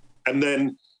God's. And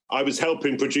then I was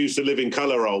helping produce a Living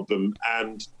Color album,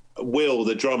 and Will,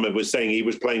 the drummer, was saying he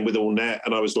was playing with Ornette,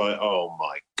 and I was like, oh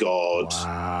my God.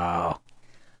 Wow.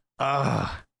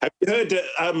 Have you heard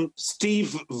that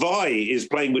Steve Vai is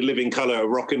playing with Living Color at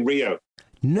Rock in Rio?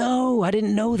 No, I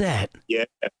didn't know that. Yeah.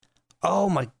 Oh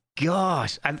my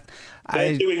gosh.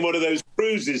 They're doing one of those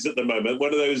cruises at the moment,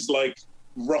 one of those like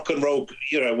rock and roll,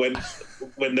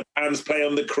 when the bands play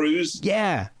on the cruise.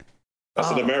 Yeah. That's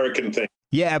an American thing.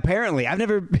 Yeah, apparently. I've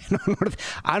never been on one of,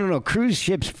 I don't know, cruise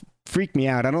ships freak me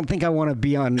out. I don't think I want to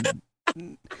be on.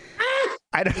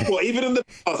 Well, even in the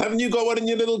bath, haven't you got one in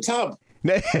your little tub?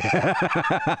 Yeah,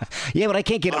 but I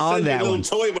can't get on that one.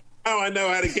 Toy. Now I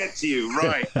know how to get to you.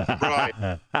 Right.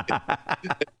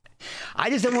 I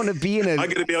just don't want to be in a... I'm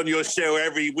going to be on your show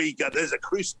every week. There's a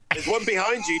cruise. There's one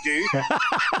behind you, dude.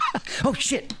 Oh,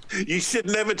 shit. You should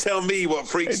never tell me what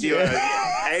freaks you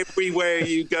out. Everywhere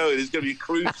you go, there's going to be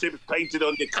cruise ships painted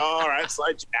on your car,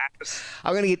 outside your house.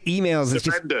 I'm going to get emails. It's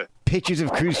just pictures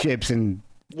of cruise ships and...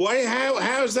 Why?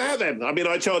 How's that then? I mean,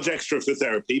 I charge extra for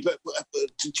therapy, but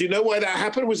do you know why that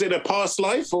happened? Was it a past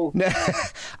life? Or? No,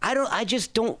 I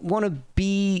just don't want to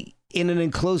be in an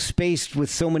enclosed space with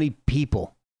so many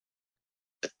people.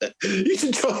 You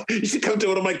should come to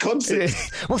one of my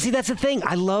concerts. Well, see, that's the thing.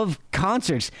 I love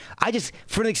concerts.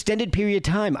 For an extended period of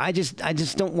time, I just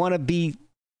don't want to be.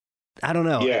 I don't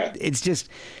know. Yeah. It's just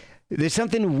there's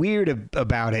something weird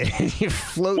about it. You're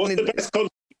floating. What's the best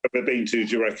concert you've ever been to?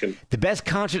 Do you reckon? The best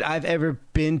concert I've ever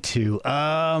been to.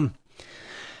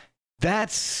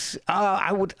 That's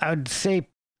I would say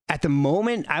at the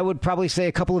moment I would probably say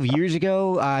a couple of years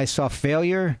ago I saw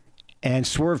Failure and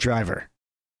Swerve Driver.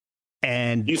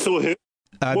 And you saw who?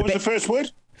 What was the first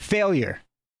word? Failure.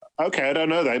 Okay, I don't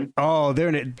know them. Oh, they're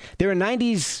a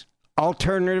 90s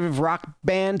alternative rock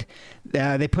band.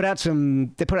 They put out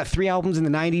 3 albums in the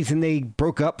 90s, and they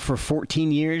broke up for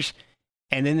 14 years,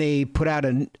 and then they put out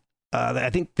I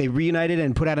think they reunited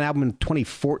and put out an album in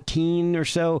 2014 or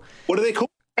so. What are they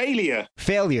called?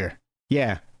 Failure.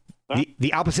 Yeah. Huh?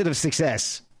 The opposite of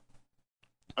success.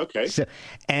 Okay. So,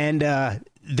 and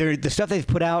the stuff they've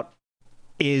put out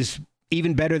is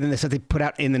even better than the stuff they put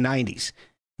out in the 90s,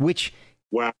 which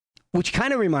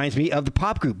kind of reminds me of the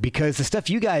pop group, because the stuff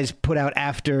you guys put out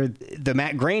after the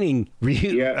Matt Groening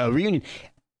reunion,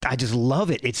 I just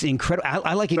love it. It's incredible.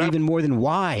 I like it even more than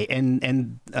Why.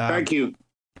 And thank you.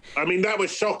 I mean, that was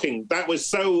shocking. That was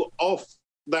so off.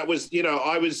 That was,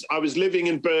 I was living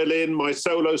in Berlin. My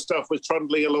solo stuff was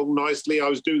trundling along nicely. I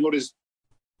was doing all this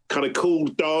kind of cool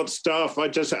dance stuff. I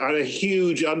just had a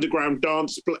huge underground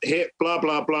dance hit, blah,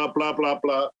 blah, blah, blah, blah,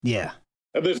 blah. Yeah.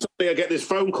 And then suddenly I get this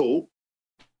phone call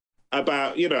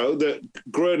about, that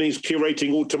Groening's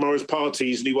curating all tomorrow's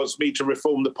parties and he wants me to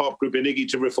reform the pop group and Iggy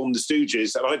to reform the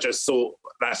Stooges. And I just thought,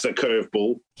 that's a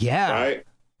curveball. Yeah. Right?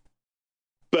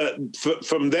 But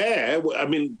from there, I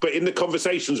mean, but in the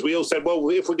conversations, we all said, well,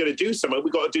 if we're going to do something,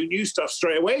 we've got to do new stuff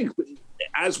straight away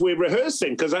as we're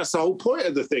rehearsing, because that's the whole point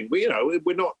of the thing. We're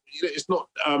not, it's not,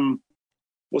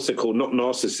 what's it called? Not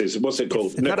narcissism. What's it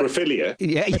called? Necrophilia.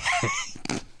 Yeah.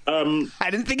 I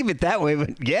didn't think of it that way,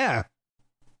 but yeah.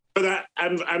 But that,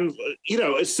 and you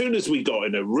know, as soon as we got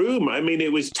in a room, I mean,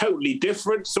 it was totally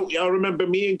different. So I remember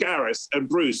me and Gareth and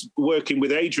Bruce working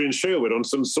with Adrian Sherwood on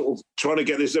some sort of trying to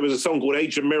get this. There was a song called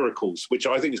Age of Miracles, which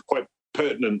I think is quite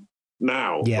pertinent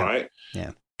now, right?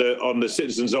 Yeah. On the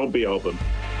Citizen Zombie album.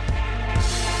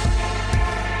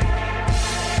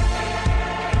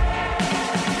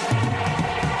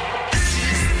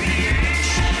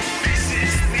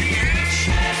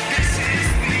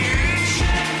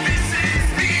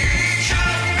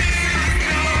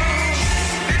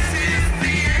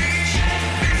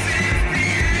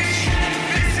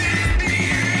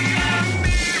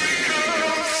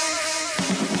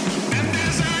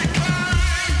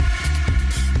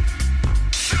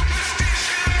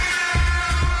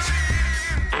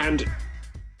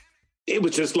 It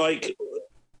was just like,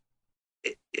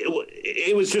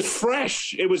 it was just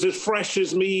fresh. It was as fresh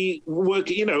as me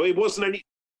working, you know, it wasn't any,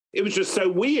 it was just so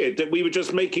weird that we were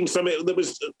just making something that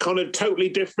was kind of totally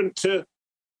different to,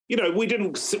 you know, we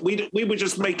were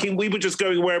just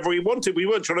going wherever we wanted. We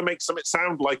weren't trying to make something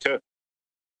sound like I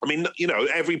mean, you know,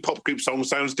 every pop group song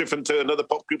sounds different to another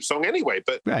pop group song anyway,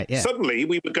 but suddenly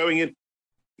we were going in,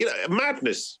 you know,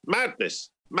 madness. I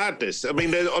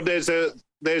mean,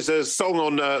 there's a song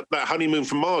on that Honeymoon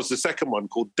from Mars, the second one,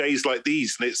 called Days Like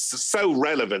These, and it's so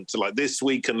relevant to like this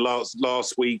week and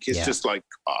last week. It's just like,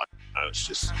 it's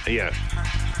just,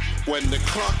 When the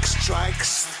clock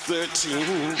strikes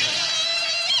 13,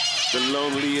 the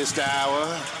loneliest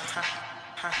hour,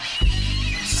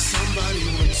 somebody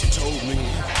once told me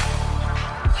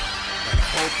that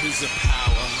hope is a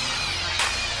power.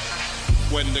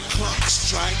 When the clock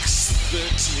strikes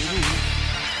 13,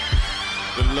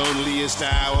 the loneliest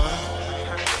hour,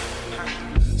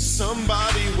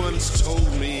 somebody once told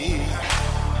me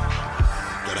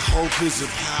that hope is a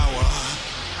power.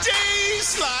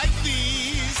 Days like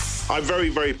these. I'm very,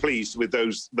 very pleased with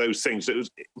those things. It was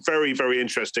very, very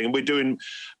interesting. And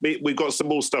we've got some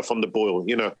more stuff on the boil,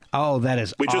 you know. Oh, that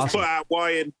is we awesome. Just put out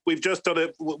we've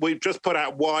just put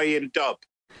out Y in dub.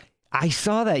 I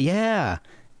saw that, yeah.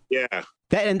 Yeah.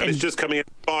 And it's just coming in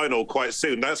final quite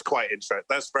soon. That's quite interesting.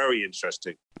 That's very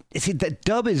interesting. See, that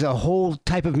dub is a whole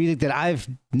type of music that I've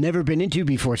never been into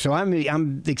before. So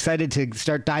I'm excited to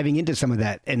start diving into some of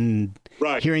that and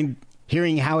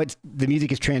hearing how the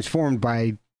music is transformed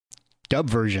by dub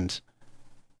versions.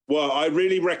 Well, I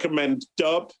really recommend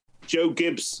dub, Joe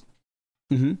Gibbs,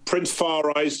 Prince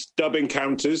Far Eyes dub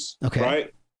encounters. Okay.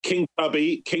 Right? King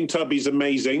Tubby's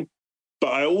amazing.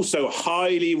 But I also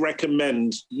highly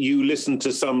recommend you listen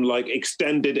to some like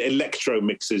extended electro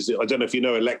mixes. I don't know if you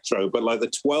know electro, but like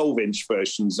the 12-inch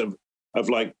versions of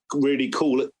like really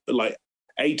cool like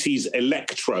 80s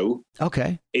electro.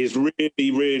 Okay, is really,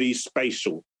 really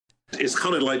spatial. It's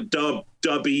kind of like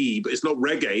dub-y, but it's not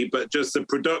reggae, but just the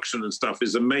production and stuff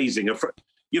is amazing.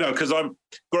 You know, because I'm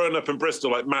growing up in Bristol,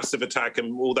 like Massive Attack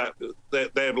and all that,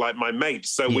 they're like my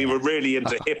mates. So we were really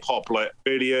into hip hop, like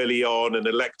really early on, and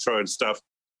electro and stuff.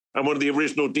 And one of the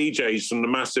original DJs from the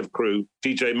Massive crew,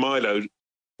 DJ Milo,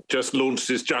 just launched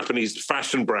his Japanese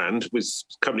fashion brand with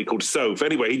a company called Sove.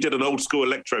 Anyway, he did an old school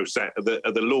electro set at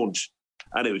the launch.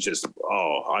 And it was just,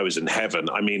 I was in heaven.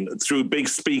 I mean, through big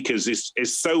speakers,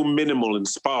 it's so minimal and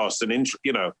sparse and,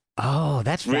 you know. Oh,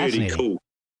 that's really cool.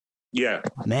 Yeah.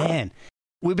 Man.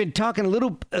 We've been talking a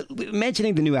little,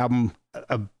 mentioning the new album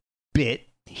a bit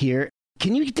here.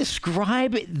 Can you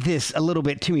describe this a little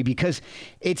bit to me? Because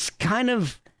it's kind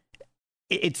of,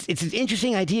 it's an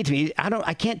interesting idea to me.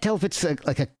 I can't tell if it's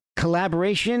like a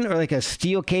collaboration or like a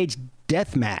steel cage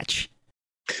death match.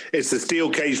 It's a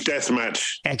steel cage death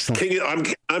match. Excellent.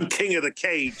 I'm king of the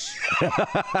cage.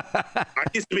 I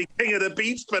used to be king of the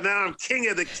beach, but now I'm king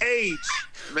of the cage,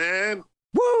 man.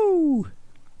 Woo!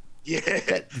 Yeah,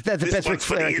 that's the best Ric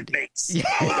Flair. Yeah.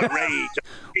 The rage,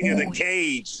 king of the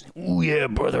cage. Oh yeah,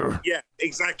 brother. Yeah,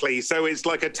 exactly. So it's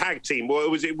like a tag team. Well,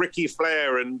 was it Ricky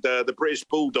Flair and the British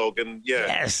Bulldog? And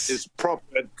it's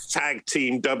proper tag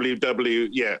team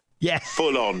WW. Yeah,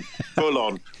 full on,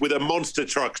 with a monster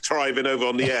truck driving over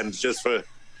on the end just for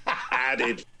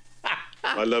added.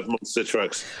 I love monster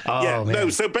trucks. Oh, man. No.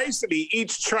 So basically,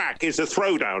 each track is a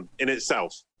throwdown in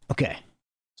itself. Okay.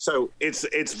 So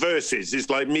it's verses. It's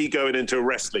like me going into a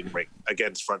wrestling ring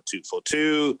against Front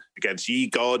 242, against Ye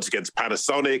Gods, against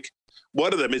Panasonic.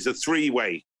 One of them is a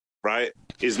three-way, right?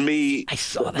 Is me. I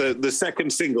saw that. The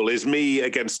second single is me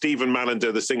against Stephen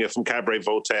Mallender, the singer from Cabaret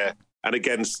Voltaire, and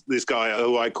against this guy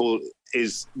who I call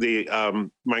is the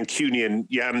Mancunian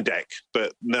Yandek,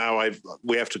 but now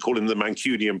we have to call him the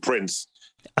Mancunian Prince.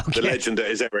 Okay. The legend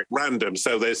that is Eric Random.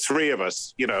 So there's three of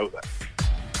us, you know.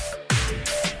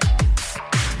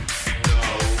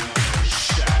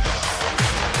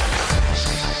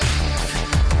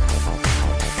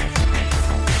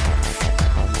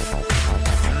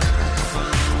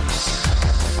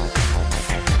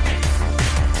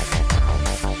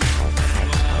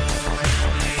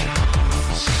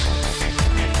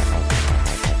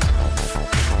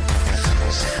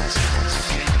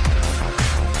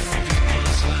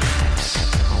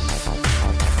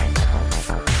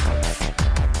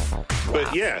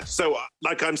 Yeah. So,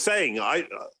 like I'm saying,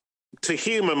 to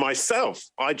humor myself,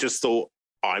 I just thought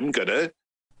I'm gonna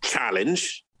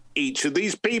challenge each of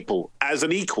these people as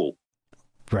an equal.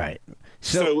 Right.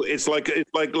 So it's like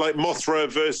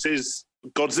Mothra versus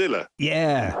Godzilla.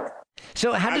 Yeah.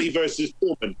 So Ali versus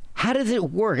Foreman. How does it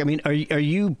work? I mean, are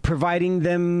you providing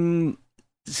them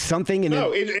something?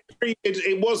 No,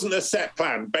 it wasn't a set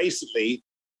plan. Basically,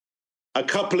 a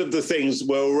couple of the things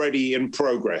were already in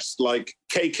progress. Like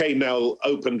KK Null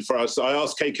opened for us. I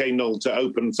asked KK Null to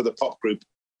open for the pop group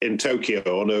in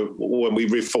Tokyo when we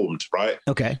reformed, right?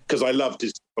 Okay. Because I loved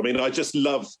it. I mean, I just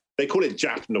love, they call it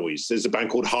Jap Noise. There's a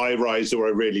band called High Rise who I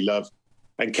really love.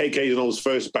 And KK Null's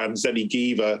first band, Zeni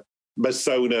Giva,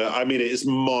 Masona. I mean, it's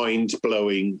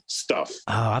mind-blowing stuff.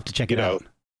 Oh, I'll have to check it out.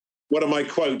 One of my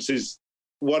quotes is,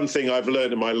 one thing I've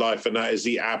learned in my life, and that is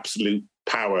the absolute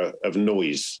power of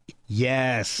noise.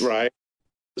 Yes. Right?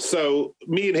 So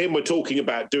me and him were talking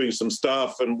about doing some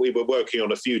stuff, and we were working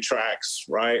on a few tracks,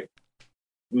 right?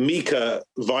 Mika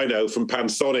Vino from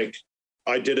Pansonic,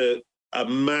 I did a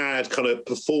mad kind of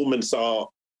performance art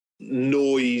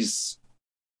noise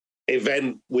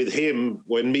event with him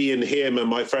when me and him and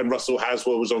my friend Russell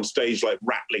Haswell was on stage, like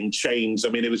rattling chains. I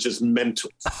mean, it was just mental.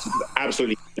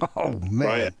 Absolutely. Oh, man.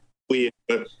 Right? We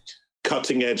had a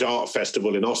cutting edge art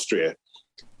festival in Austria.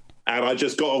 And I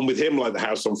just got on with him like the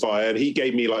house on fire. And he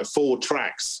gave me like 4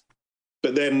 tracks.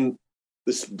 But then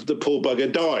the poor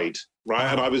bugger died,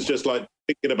 right? And I was just like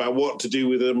thinking about what to do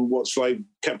with him,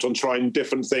 kept on trying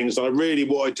different things. And I really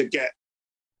wanted to get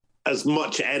as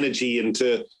much energy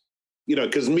into,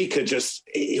 because Mika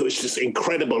it was just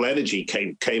incredible energy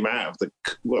came out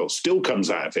of still comes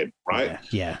out of him, right?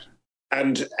 Yeah.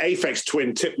 And Aphex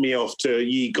Twin tipped me off to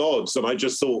Ye Gods, and I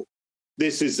just thought,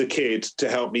 this is the kid to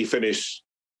help me finish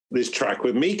this track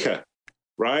with Mika,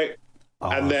 right?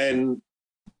 Awesome. And then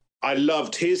I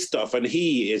loved his stuff, and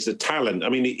he is a talent. I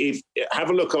mean, have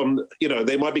a look on,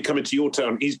 they might be coming to your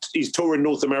town. He's touring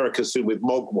North America soon with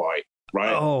Mogwai,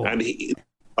 right? Oh. And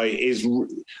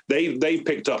they've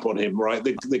picked up on him, right?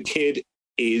 The kid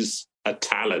is a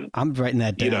talent. I'm writing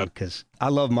that down because I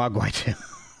love Mogwai too.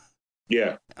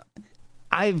 Yeah.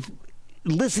 I've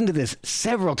listened to this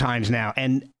several times now,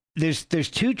 and there's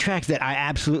 2 tracks that I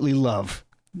absolutely love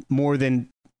more than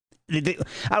I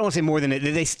don't want to say more than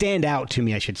they stand out to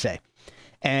me, I should say.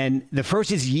 And the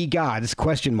first is Ye Gods ?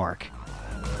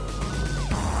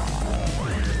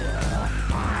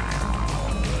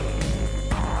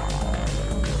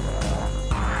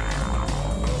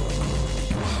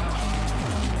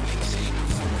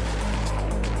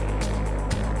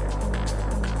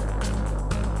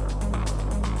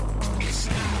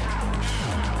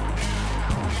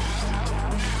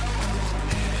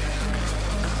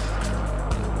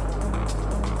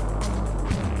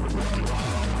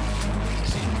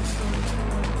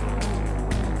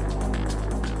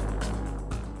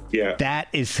 Yeah. That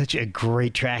is such a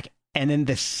great track. And then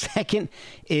the second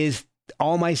is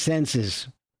All My Senses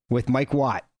with Mike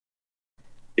Watt.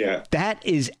 Yeah. That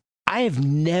is, I have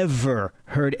never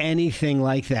heard anything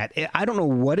like that. I don't know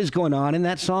what is going on in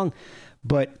that song,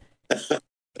 but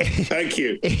thank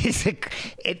you. It's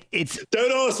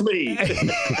don't ask me.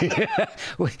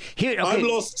 Here, okay. I'm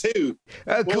lost too.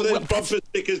 More than bumper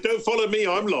stickers. Don't follow me.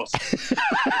 I'm lost.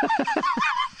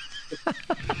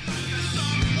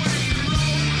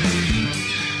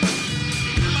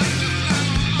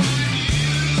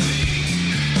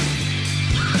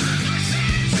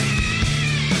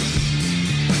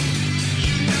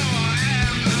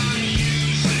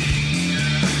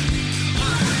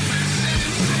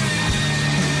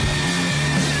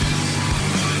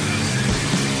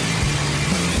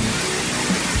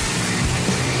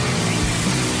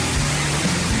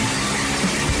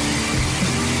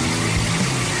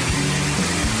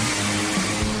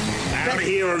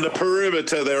 Here on the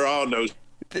perimeter, there are no.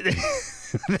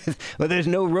 Well, there's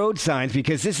no road signs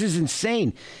because this is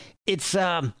insane. It's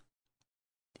a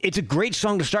great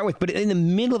song to start with, but in the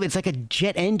middle of it, it's like a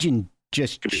jet engine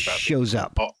just shows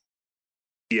up.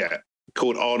 Yeah,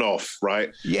 called On Off, right?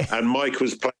 Yeah. And Mike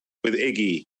was playing with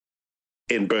Iggy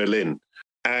in Berlin,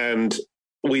 and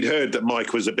we'd heard that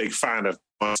Mike was a big fan of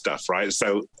my stuff, right?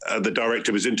 So the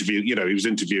director was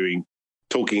interviewing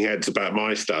Talking Heads about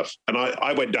my stuff. And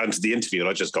I went down to the interview and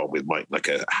I just got with Mike like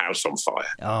a house on fire.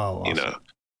 Oh, awesome.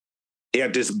 He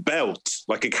had this belt,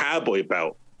 like a cowboy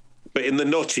belt, but in the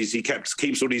notches, he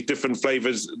keeps all these different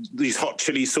flavors, these hot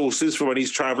chili sauces for when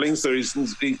he's traveling. So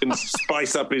he can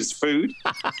spice up his food.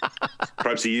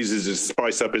 Perhaps he uses it to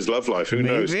spice up his love life. Who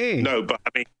knows? No, but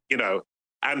I mean,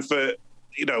 and for,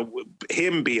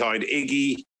 him behind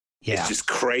Iggy, it's just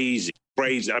crazy.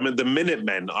 I mean, the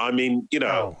Minutemen,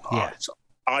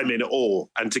 I'm in awe.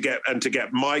 And to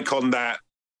get Mike on that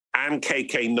and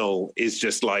KK Null is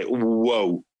just like,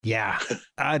 whoa. Yeah.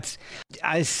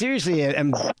 I seriously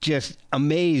am just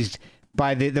amazed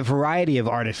by the variety of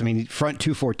artists. I mean, Front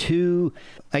 242,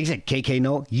 like I said, KK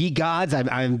Null, Ye Gods.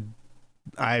 I'm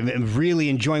really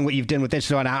enjoying what you've done with this,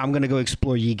 so I'm going to go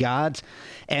explore Ye Gods.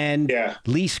 And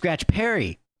Lee Scratch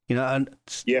Perry,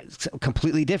 it's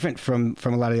completely different from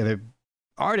a lot of the other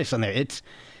artists on there.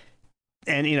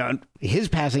 And his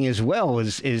passing as well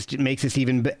is makes this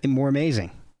even more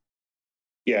amazing.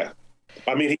 Yeah,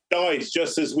 I mean, he died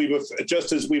just as we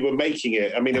were making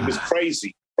it. I mean, it was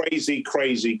crazy.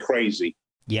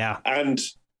 Yeah, and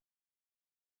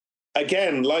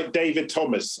again, like David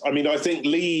Thomas, I mean, I think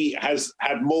Lee has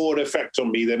had more effect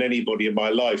on me than anybody in my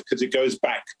life because it goes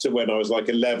back to when I was like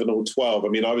 11 or 12. I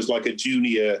mean, I was like a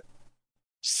junior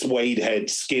suede head,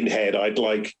 skinhead.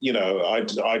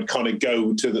 I'd kind of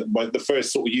go to the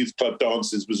first sort of youth club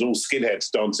dances was all skinheads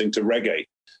dancing to reggae.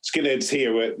 Skinheads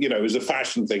here were, it was a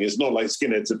fashion thing. It's not like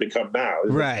skinheads have become now.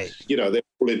 Right. They're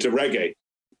all into reggae.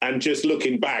 And just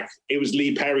looking back, it was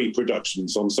Lee Perry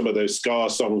productions on some of those ska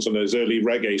songs and those early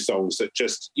reggae songs that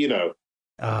just,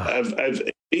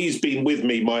 he's been with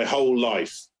me my whole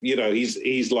life.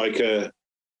 He's like a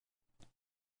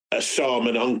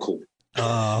shaman uncle.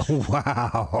 Oh,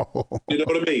 wow. You know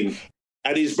what I mean?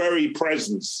 And his very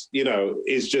presence,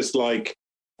 is just like,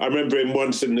 I remember him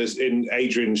once in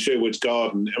Adrian Sherwood's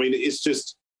garden. I mean, it's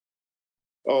just,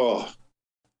 but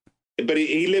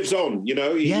he lives on, he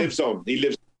lives on. He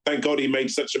lives. Thank God he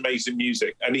made such amazing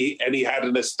music, and he had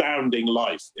an astounding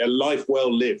life, a life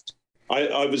well lived.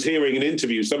 I was hearing an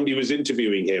interview. Somebody was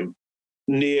interviewing him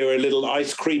near a little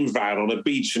ice cream van on a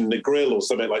beach in the grill or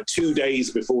something, like 2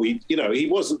 days before he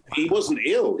wasn't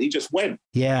ill. He just went.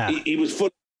 Yeah, he was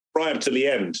full right up to the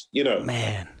end.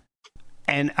 Man.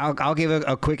 And I'll give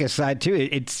a quick aside too.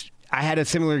 I had a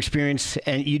similar experience,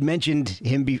 and you'd mentioned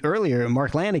him earlier,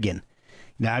 Mark Lanigan.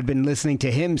 Now I've been listening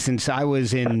to him since I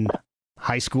was in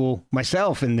high school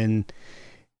myself, and then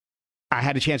I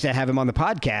had a chance to have him on the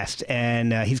podcast,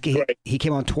 and he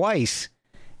came on twice,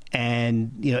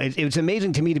 and it was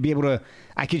amazing to me to be able to.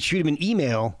 I could shoot him an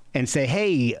email and say,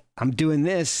 "Hey, I'm doing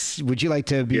this. Would you like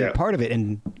to be a part of it?"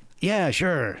 And yeah,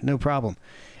 sure, no problem.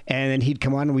 And then he'd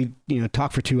come on and we'd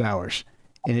talk for 2 hours,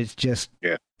 and it's just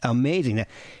amazing.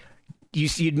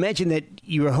 You'd mentioned that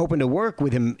you were hoping to work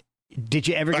with him. Did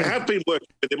you ever? I have been working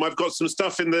with him. I've got some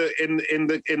stuff in the.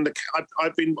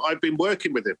 I've been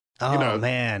working with him. Oh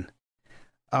man!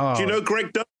 Oh, do you know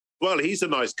Greg Dunn? Well, he's a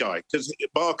nice guy because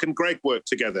Mark and Greg work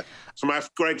together.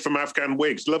 Greg from Afghan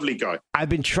Wigs, lovely guy. I've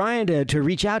been trying to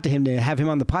reach out to him to have him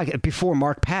on the podcast before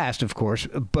Mark passed, of course,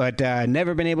 but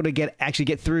never been able to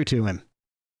get through to him.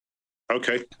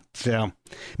 Okay. So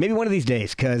maybe one of these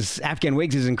days, because Afghan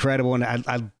Wigs is incredible,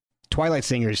 and Twilight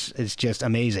Singers is just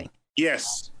amazing.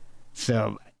 Yes.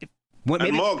 So,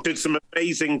 and Mark did some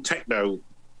amazing techno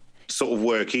sort of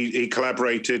work. He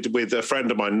collaborated with a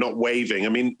friend of mine, Not Waving. I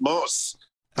mean, Mark's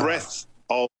breadth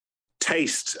of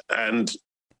taste and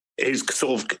his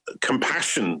sort of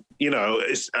compassion,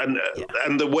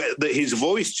 and the way that his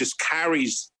voice just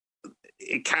carries.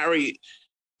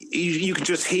 You can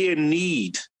just hear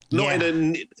need, not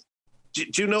in a.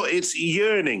 Do you know, it's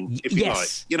yearning, if you like.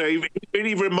 It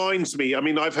really reminds me. I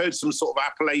mean, I've heard some sort of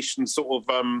Appalachian sort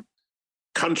of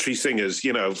country singers,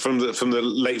 from the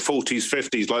late 40s,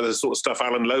 50s, like the sort of stuff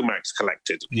Alan Lomax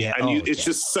collected. Yeah, and it's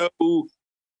just so.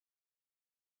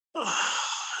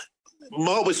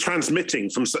 Mark was transmitting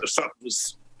from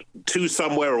to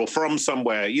somewhere or from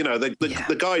somewhere.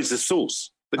 The guy's the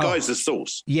source. The guy's the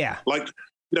source. Yeah, like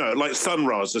Sun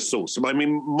Ra's the source. I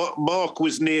mean, Mark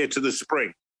was near to the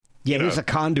spring. Yeah, he was a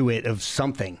conduit of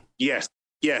something. Yes.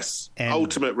 And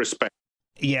ultimate respect.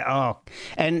 Yeah.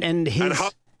 And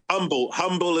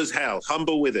humble as hell.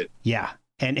 Humble with it. Yeah,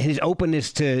 and his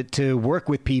openness to work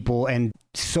with people and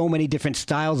so many different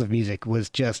styles of music was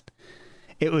just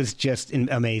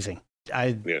amazing.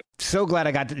 I'm so glad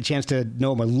I got the chance to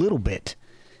know him a little bit.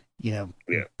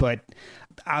 But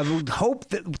I would hope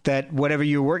that whatever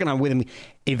you're working on with him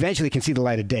eventually can see the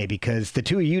light of day, because the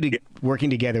two of you working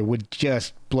together would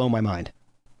just blow my mind.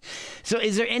 So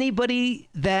is there anybody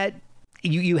that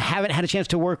you haven't had a chance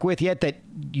to work with yet that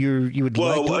you would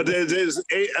like to? Well, there's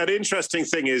an interesting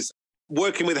thing is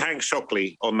working with Hank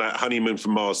Shockley on that Honeymoon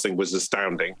from Mars thing was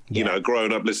astounding. Yeah.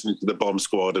 Growing up listening to the Bomb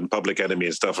Squad and Public Enemy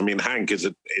and stuff. I mean, Hank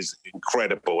is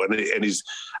incredible, and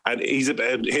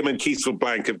him and Keith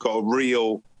LeBlanc have got a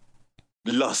real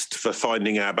lust for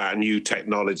finding out about new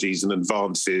technologies and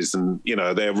advances, and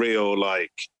they're real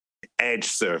like edge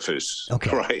surfers.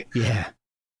 Okay. Right? Yeah.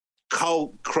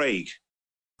 Carl Craig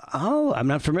Oh, I'm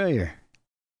not familiar.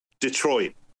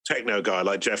 Detroit techno guy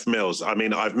like Jeff Mills. I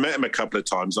mean, I've met him a couple of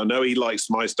times. I know he likes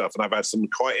my stuff, and I've had some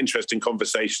quite interesting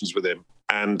conversations with him.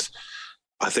 And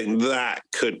I think that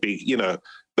could be,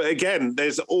 but again,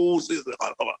 there's all sorts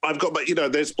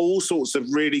of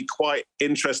really quite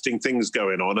interesting things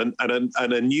going on.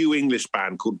 And a new English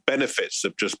band called Benefits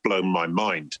have just blown my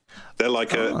mind. They're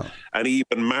like an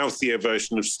even mouthier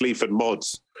version of Sleaford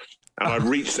Mods. And I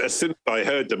reached, as soon as I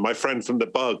heard them, my friend from The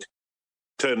Bug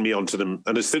turned me onto them.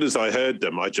 And as soon as I heard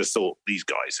them, I just thought, these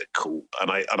guys are cool. And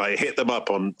I hit them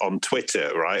up on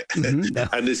Twitter, right?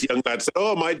 Mm-hmm. And this young lad said,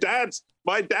 oh, my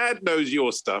dad knows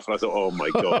your stuff. And I thought, oh my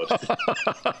God.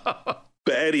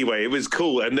 But anyway, it was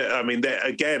cool. And I mean,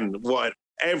 again,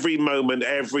 every moment,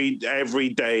 every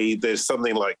day, there's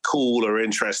something like cool or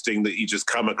interesting that you just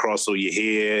come across or you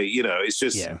hear, it's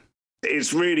just... Yeah.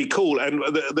 It's really cool. And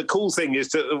the cool thing is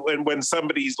that when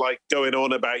somebody's like going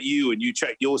on about you and you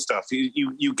check your stuff,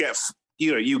 you get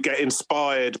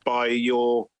inspired by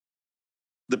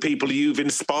the people you've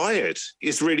inspired.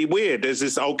 It's really weird. There's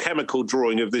this alchemical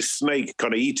drawing of this snake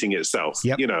kind of eating itself,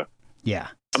 Yeah.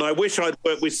 And I wish I'd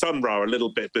worked with Sun Ra a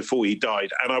little bit before he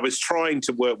died. And I was trying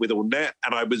to work with Ornette,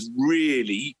 and I was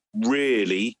really,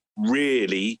 really,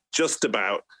 really just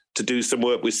about to do some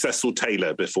work with Cecil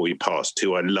Taylor before he passed,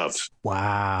 who I love.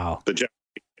 Wow. The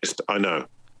Japanese, I know.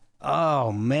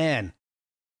 Oh, man.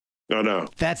 I know.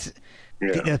 That's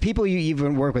the people you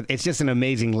even work with. It's just an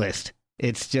amazing list.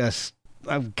 It's just,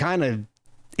 I'm kind of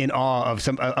in awe of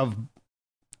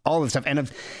all this stuff.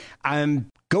 And I'm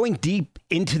going deep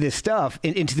into this stuff,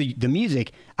 into the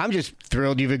music. I'm just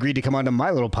thrilled you've agreed to come onto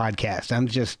my little podcast. I'm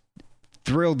just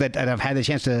thrilled that I've had the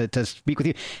chance to speak with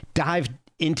you. Dive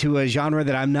into a genre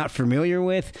that I'm not familiar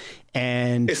with.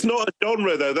 And it's not a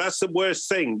genre, though. That's the worst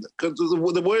thing. Because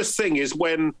the worst thing is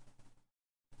when,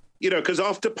 because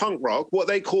after punk rock, what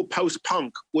they call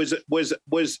post-punk was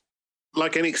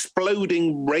like an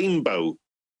exploding rainbow.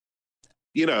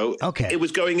 Okay. It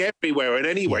was going everywhere and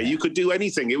anywhere. Yeah. You could do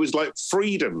anything. It was like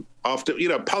freedom after,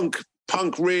 punk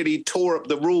really tore up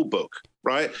the rule book,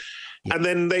 right? Yeah. And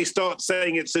then they start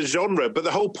saying it's a genre. But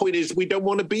the whole point is we don't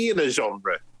want to be in a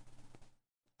genre.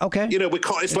 Okay. We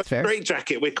can't, it's like a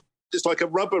straitjacket. It's like a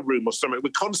rubber room or something. We're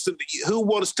constantly, who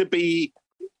wants to be,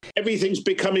 everything's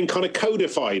becoming kind of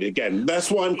codified again.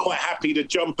 That's why I'm quite happy to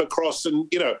jump across and,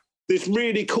 this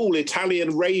really cool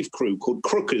Italian rave crew called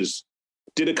Crookers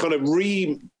did a kind of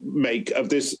remake of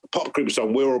this pop group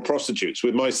song, We're All Prostitutes,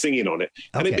 with my singing on it.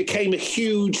 And it became a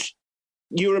huge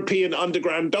European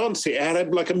underground dance hit. It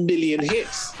had like 1 million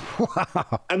hits.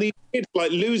 Wow. And the kids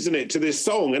like losing it to this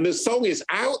song. And the song is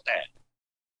out there.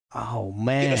 Oh,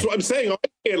 man. That's what I'm saying.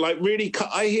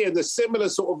 I hear the similar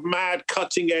sort of mad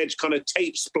cutting edge kind of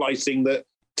tape splicing that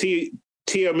Tio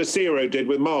Macero did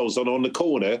with Miles on the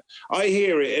corner. I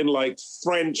hear it in like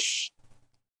French.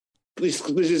 This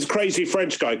is a crazy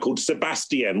French guy called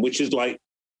Sebastien, which is like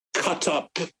cut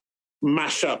up,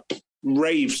 mash up,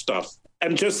 rave stuff.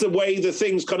 And just the way the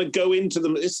things kind of go into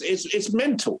them, it's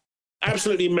mental.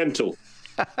 Absolutely mental.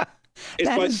 It's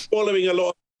like swallowing a lot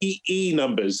of EE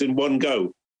numbers in one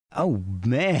go. Oh,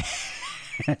 man.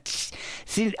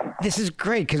 See, this is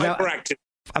great because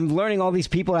I'm learning all these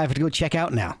people I have to go check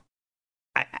out now.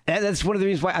 That's one of the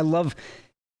reasons why I love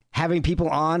having people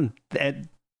on that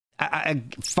I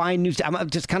find new stuff. I'm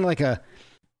just kind of like a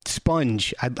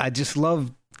sponge. I just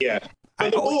love... Yeah.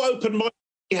 But all open mic,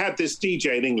 we had this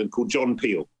DJ in England called John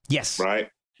Peel. Yes. Right?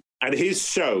 And his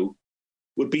show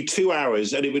would be 2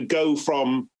 hours and it would go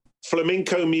from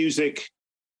flamenco music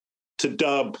to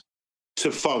dub to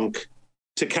funk,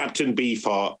 to Captain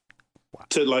Beefheart,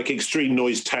 to like Extreme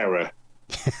Noise Terror,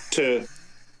 to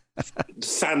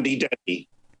Sandy Denny,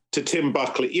 to Tim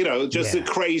Buckley, the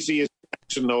craziest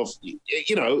section of,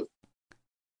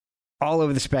 all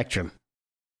over the spectrum.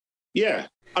 Yeah.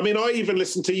 I mean, I even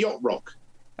listen to yacht rock.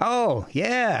 Oh,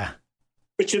 yeah.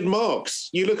 Richard Marx.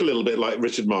 You look a little bit like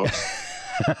Richard Marx.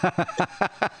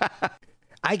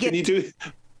 Can you do...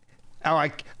 Oh,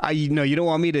 you don't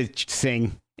want me to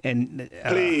sing. And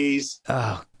please.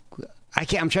 I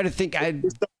can't. I'm trying to think.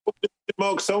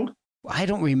 Mark song? I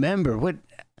don't remember. What?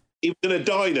 He was in a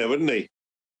diner, wasn't he?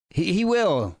 He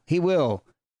will. He will.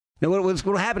 No,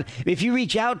 what'll happen if you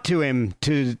reach out to him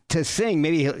to sing?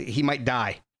 Maybe he might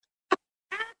die.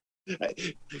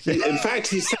 In fact,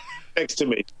 he's next to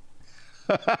me.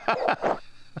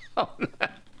 Oh, no.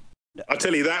 I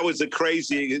tell you, that was the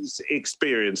craziest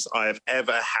experience I have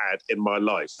ever had in my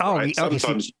life. Oh, right? okay,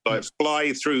 Sometimes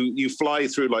you fly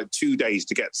through like 2 days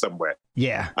to get somewhere.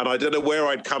 Yeah. And I don't know where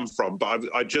I'd come from, but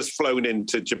I'd just flown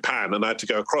into Japan, and I had to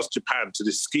go across Japan to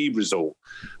this ski resort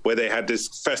where they had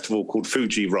this festival called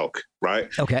Fuji Rock, right?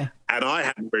 Okay. And I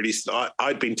hadn't really,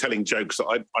 I'd been telling jokes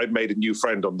that I'd made a new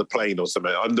friend on the plane or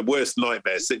something. I'm the worst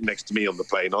nightmare sitting next to me on the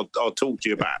plane. I'll talk to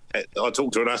you about it. I'll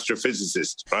talk to an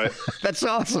astrophysicist, right? That's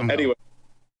awesome. Anyway,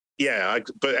 yeah,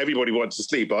 but everybody wants to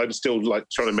sleep. I'm still like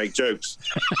trying to make jokes.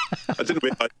 I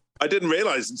didn't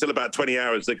realize until about 20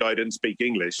 hours the guy didn't speak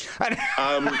English.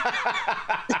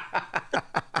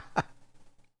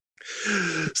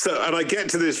 So, and I get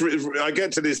to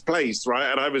this place,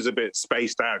 right? And I was a bit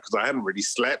spaced out because I hadn't really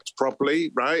slept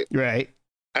properly, right? Right.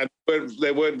 And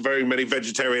there weren't very many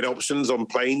vegetarian options on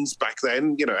planes back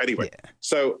then, anyway. Yeah.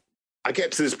 So I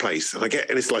get to this place and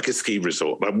it's like a ski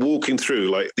resort. And I'm walking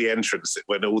through like the entrance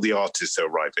when all the artists are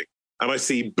arriving. And I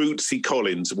see Bootsy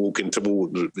Collins walking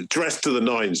toward, dressed to the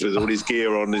nines with all his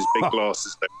gear on, his big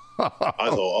glasses. I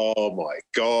thought, oh my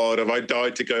God, have I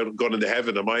died to gone into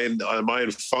heaven? Am I in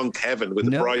funk heaven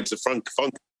with the brides of funk?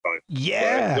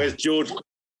 Yeah. Right?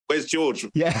 Where's George?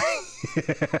 Yeah.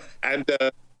 And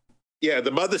the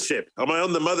mothership. Am I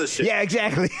on the mothership? Yeah,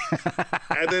 exactly.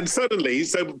 And then suddenly,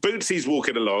 so Bootsy's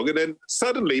walking along, and then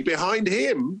suddenly behind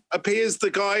him appears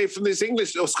the guy from this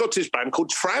English or Scottish band called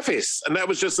Travis. And that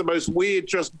was just the most weird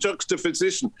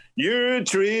juxtaposition. You're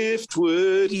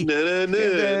driftwood. Na, na,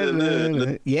 na, na,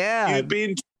 na. Yeah. You've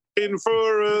been in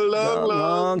for a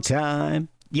long time.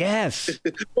 Yes.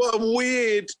 What a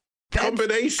weird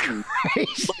combination.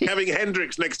 Like having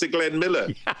Hendrix next to Glenn Miller.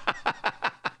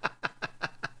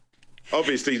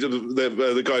 Obviously,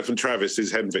 the guy from Travis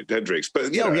is Hendrix, but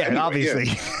anyway, obviously.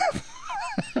 Yeah.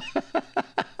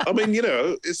 I mean,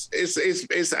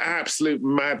 it's absolute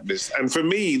madness. And for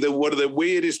me, one of the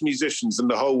weirdest musicians in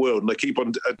the whole world, and I keep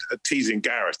on teasing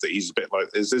Gareth that he's a bit like,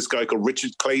 is this guy called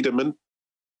Richard Clayderman?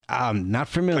 Not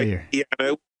familiar.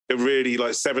 A really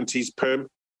like 70s perm.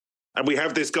 And we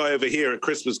have this guy over here at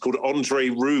Christmas called Andre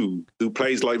Roux, who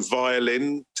plays like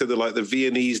violin to the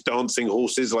Viennese dancing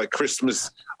horses, like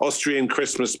Austrian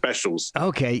Christmas specials.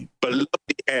 Okay. But lovely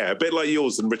hair, a bit like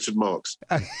yours and Richard Marx.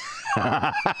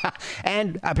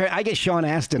 And apparently I get Sean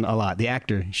Astin a lot, the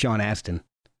actor Sean Astin.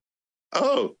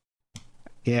 Oh.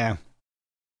 Yeah.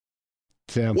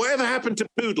 So. Whatever happened to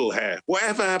poodle hair?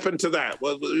 Whatever happened to that?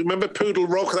 Well, remember Poodle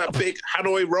Rock, that big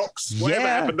Hanoi Rocks? Whatever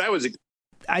happened? That was...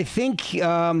 I think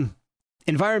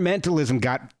environmentalism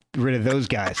got rid of those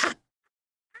guys.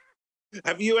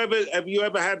 Have you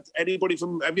ever had anybody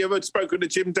have you ever spoken to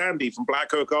Jim Dandy from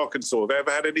Black Oak, Arkansas? Have you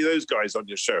ever had any of those guys on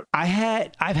your show?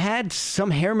 I've had some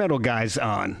hair metal guys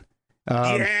on.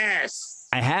 Yes.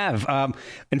 I have.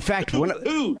 In fact,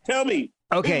 who? Tell me.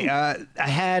 Okay. I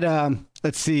had,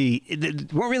 let's see,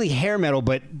 it weren't really hair metal,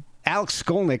 but Alex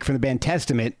Skolnick from the band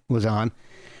Testament was on.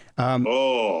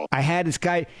 I had this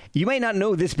guy, you might not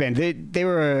know this band. They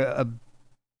were a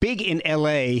big in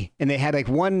LA, and they had like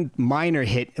one minor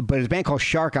hit, but it's a band called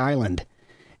Shark Island.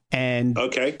 And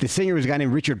the singer was a guy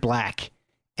named Richard Black.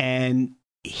 And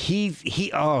he's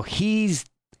the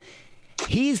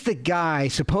guy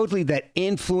supposedly that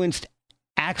influenced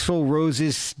Axl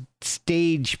Rose's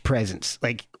stage presence.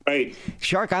 Like, right.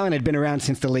 Shark Island had been around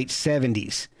since the late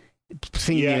 70s.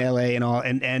 Singing in LA and all,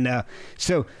 and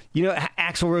so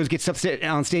Axl Rose gets up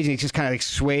on stage and he just kind of like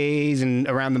sways and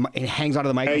and hangs onto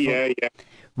the microphone. Yeah.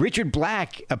 Richard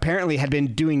Black apparently had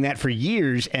been doing that for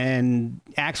years, and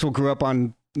Axl grew up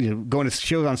on going to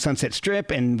shows on Sunset Strip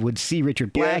and would see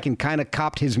Richard Black and kind of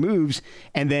copped his moves,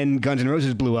 and then Guns N'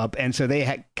 Roses blew up, and so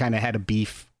they kind of had a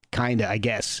beef, I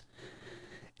guess.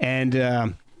 And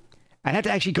I'd have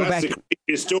to actually go back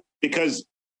because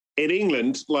in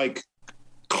England, like,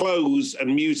 clothes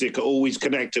and music are always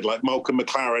connected. Like Malcolm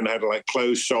McLaren had like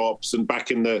clothes shops, and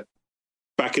back in the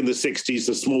 60s,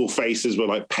 the Small Faces were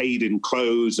like paid in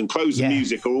clothes, and clothes and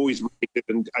music are always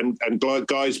related, and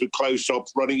guys with clothes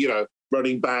shops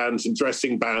running bands and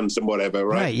dressing bands and whatever,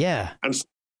 right? Right, yeah. And so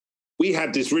we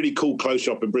had this really cool clothes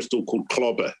shop in Bristol called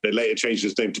Clobber. They later changed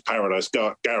its name to Paradise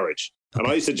Garage. And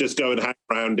I used to just go and hang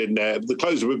around in there. The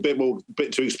clothes were a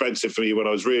bit too expensive for me when I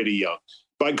was really young,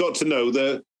 but I got to know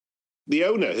the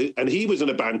owner, and he was in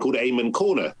a band called Eamon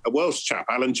Corner, a Welsh chap,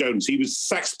 Alan Jones. He was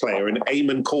sax player in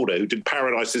Eamon Corner, who did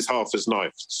Paradise is Half as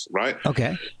Nice, right?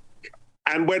 Okay.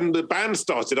 And when the band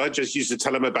started, I just used to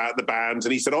tell him about the band,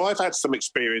 and he said, I've had some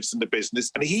experience in the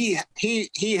business. And he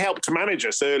helped manage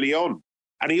us early on.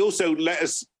 And he also let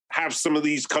us have some of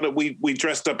these kind of, we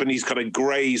dressed up in these kind of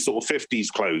grey sort of 50s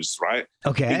clothes, right?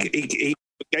 Okay. He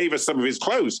gave us some of his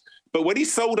clothes. But when he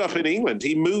sold up in England,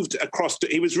 he moved across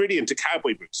he was really into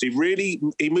cowboy boots.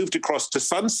 He moved across to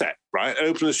Sunset, right?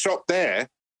 Opened a shop there.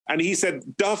 And he said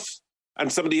Duff and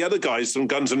some of the other guys from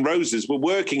Guns N' Roses were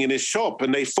working in his shop,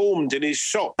 and they formed in his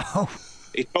shop. Oh,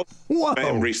 he told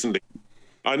him recently.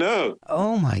 I know.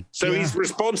 Oh my God. So he's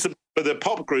responsible for the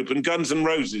pop group and Guns N'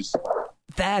 Roses.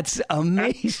 That's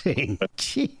amazing.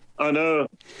 Gee. I know.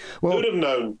 Well, who'd have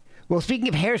known? Well, speaking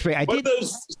of Hairspray, I did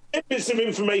those snippets of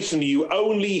information you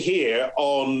only hear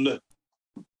on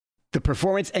the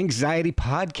Performance Anxiety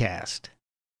Podcast.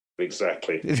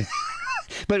 Exactly.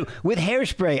 But with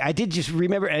Hairspray, I did just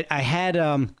remember I had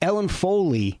Ellen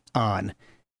Foley on,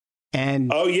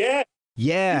 and oh yeah,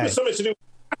 yeah, something to do with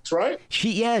Clash, right?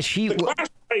 She the Clash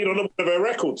played on one of her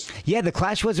records. Yeah, the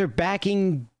Clash was her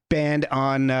backing band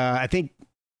on I think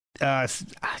I'm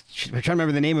trying to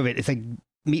remember the name of it. It's like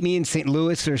Meet Me in St.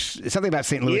 Louis or something about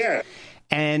St. Louis. Yeah.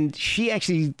 And she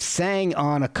actually sang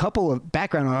on a couple of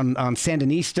background on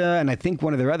Sandinista and I think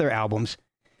one of their other albums.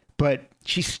 But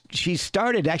she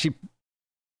started actually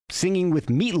singing with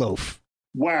Meatloaf.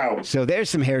 Wow. So there's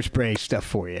some Hairspray stuff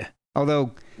for you.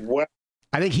 Although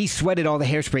I think he sweated all the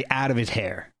hairspray out of his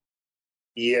hair.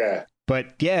 Yeah.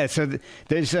 But yeah, so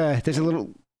there's a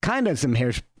little kind of some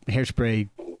Hairspray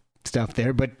stuff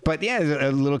there, but yeah,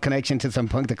 a little connection to some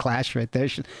Punk the Clash right there.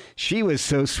 She was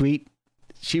so sweet.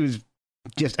 She was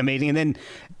just amazing. And then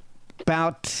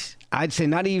about, I'd say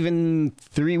not even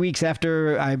 3 weeks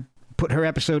after I put her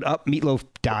episode up, Meatloaf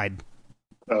died.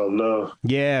 Oh no.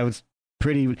 Yeah, it was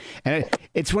pretty, and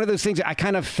it's one of those things that I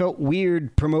kind of felt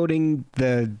weird promoting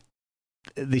the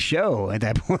show at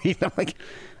that point. I'm like,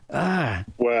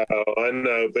 Well, I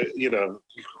know, but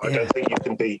I don't think you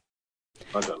can be.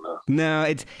 I don't know. No,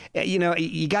 it's,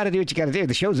 you got to do what you got to do.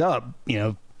 The show's up,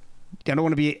 I don't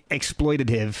want to be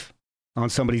exploitative on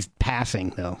somebody's passing,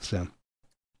 though. So,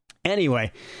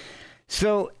 anyway,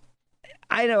 so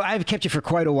I know I've kept you for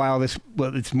quite a while.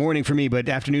 It's morning for me, but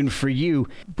afternoon for you.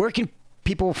 Where can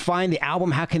people find the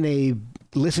album? How can they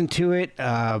listen to it,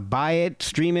 buy it,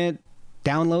 stream it,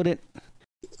 download it?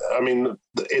 I mean,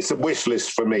 it's a wish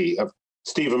list for me.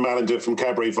 Stephen Mallender from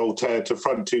Cabaret Voltaire to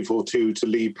Front 242 to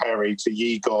Lee Perry to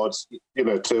Ye Gods,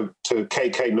 to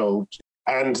KK Noel.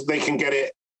 And they can get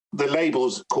it, the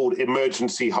label's called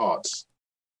Emergency Hearts,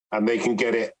 and they can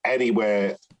get it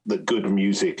anywhere that good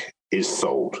music is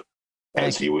sold,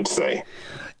 as you would say.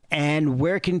 And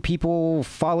where can people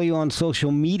follow you on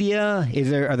social media? Do you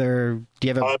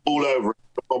have I'm all over.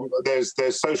 There's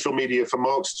social media for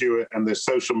Mark Stewart and there's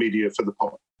social media for the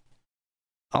pop.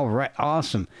 All right.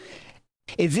 Awesome.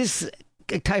 Is this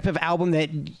a type of album that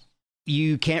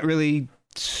you can't really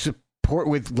support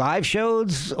with live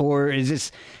shows, or is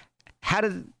this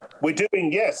we're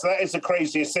doing? Yes, that is the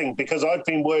craziest thing, because I've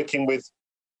been working with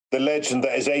the legend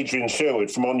that is Adrian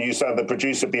Sherwood from On New Sound, the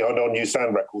producer behind On New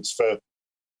Sound Records, for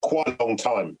quite a long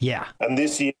time. Yeah. And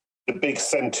this year, the big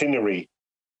centenary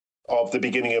of the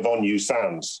beginning of On New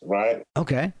Sounds, right?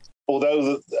 Okay.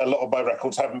 Although a lot of my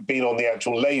records haven't been on the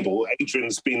actual label,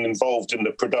 Adrian's been involved in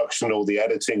the production or the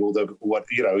editing or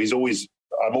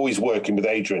I'm always working with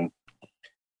Adrian.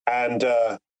 And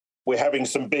we're having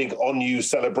some big On You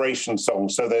celebration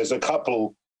songs. So there's a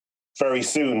couple very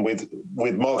soon with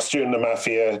Mark Stewart and the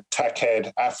Maffia,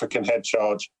 Tackhead, African Head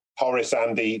Charge, Horace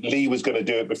Andy. Lee was going to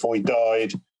do it before he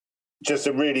died. Just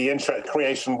a really interesting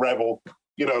Creation Rebel,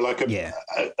 like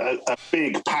a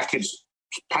big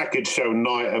package show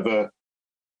night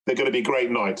they're going to be great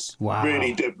nights. Wow.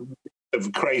 Really of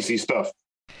crazy stuff.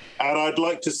 And I'd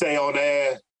like to say on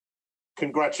air,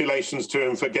 congratulations to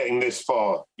him for getting this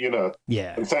far,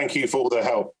 Yeah. And thank you for all the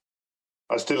help.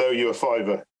 I still owe you a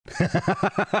 $5.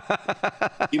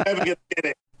 You never get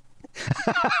it.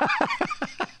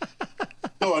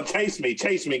 Go on, chase me,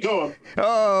 go on.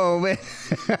 Oh, man.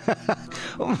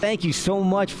 Well, thank you so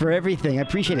much for everything. I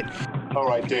appreciate it. All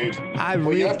right, dude.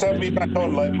 You have to have me back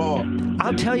on like more.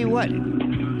 I'll tell you what.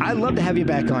 I'd love to have you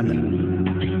back on.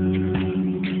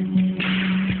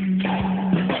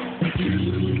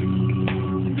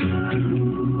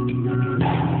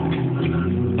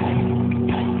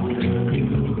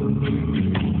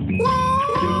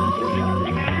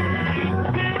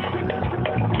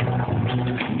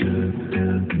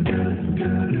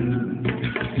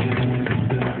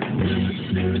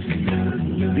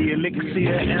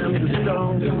 Elixir and the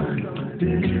stone,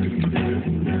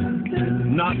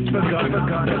 not forgotten.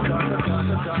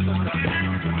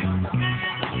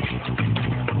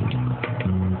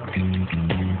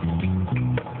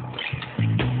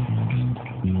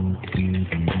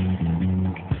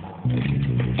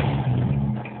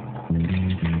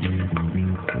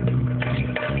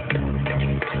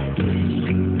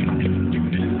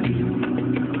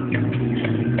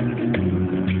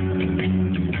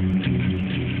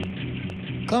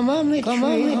 Come on, me tree.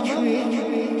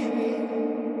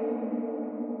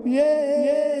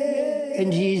 Yeah, in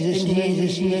Jesus'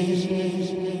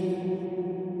 name.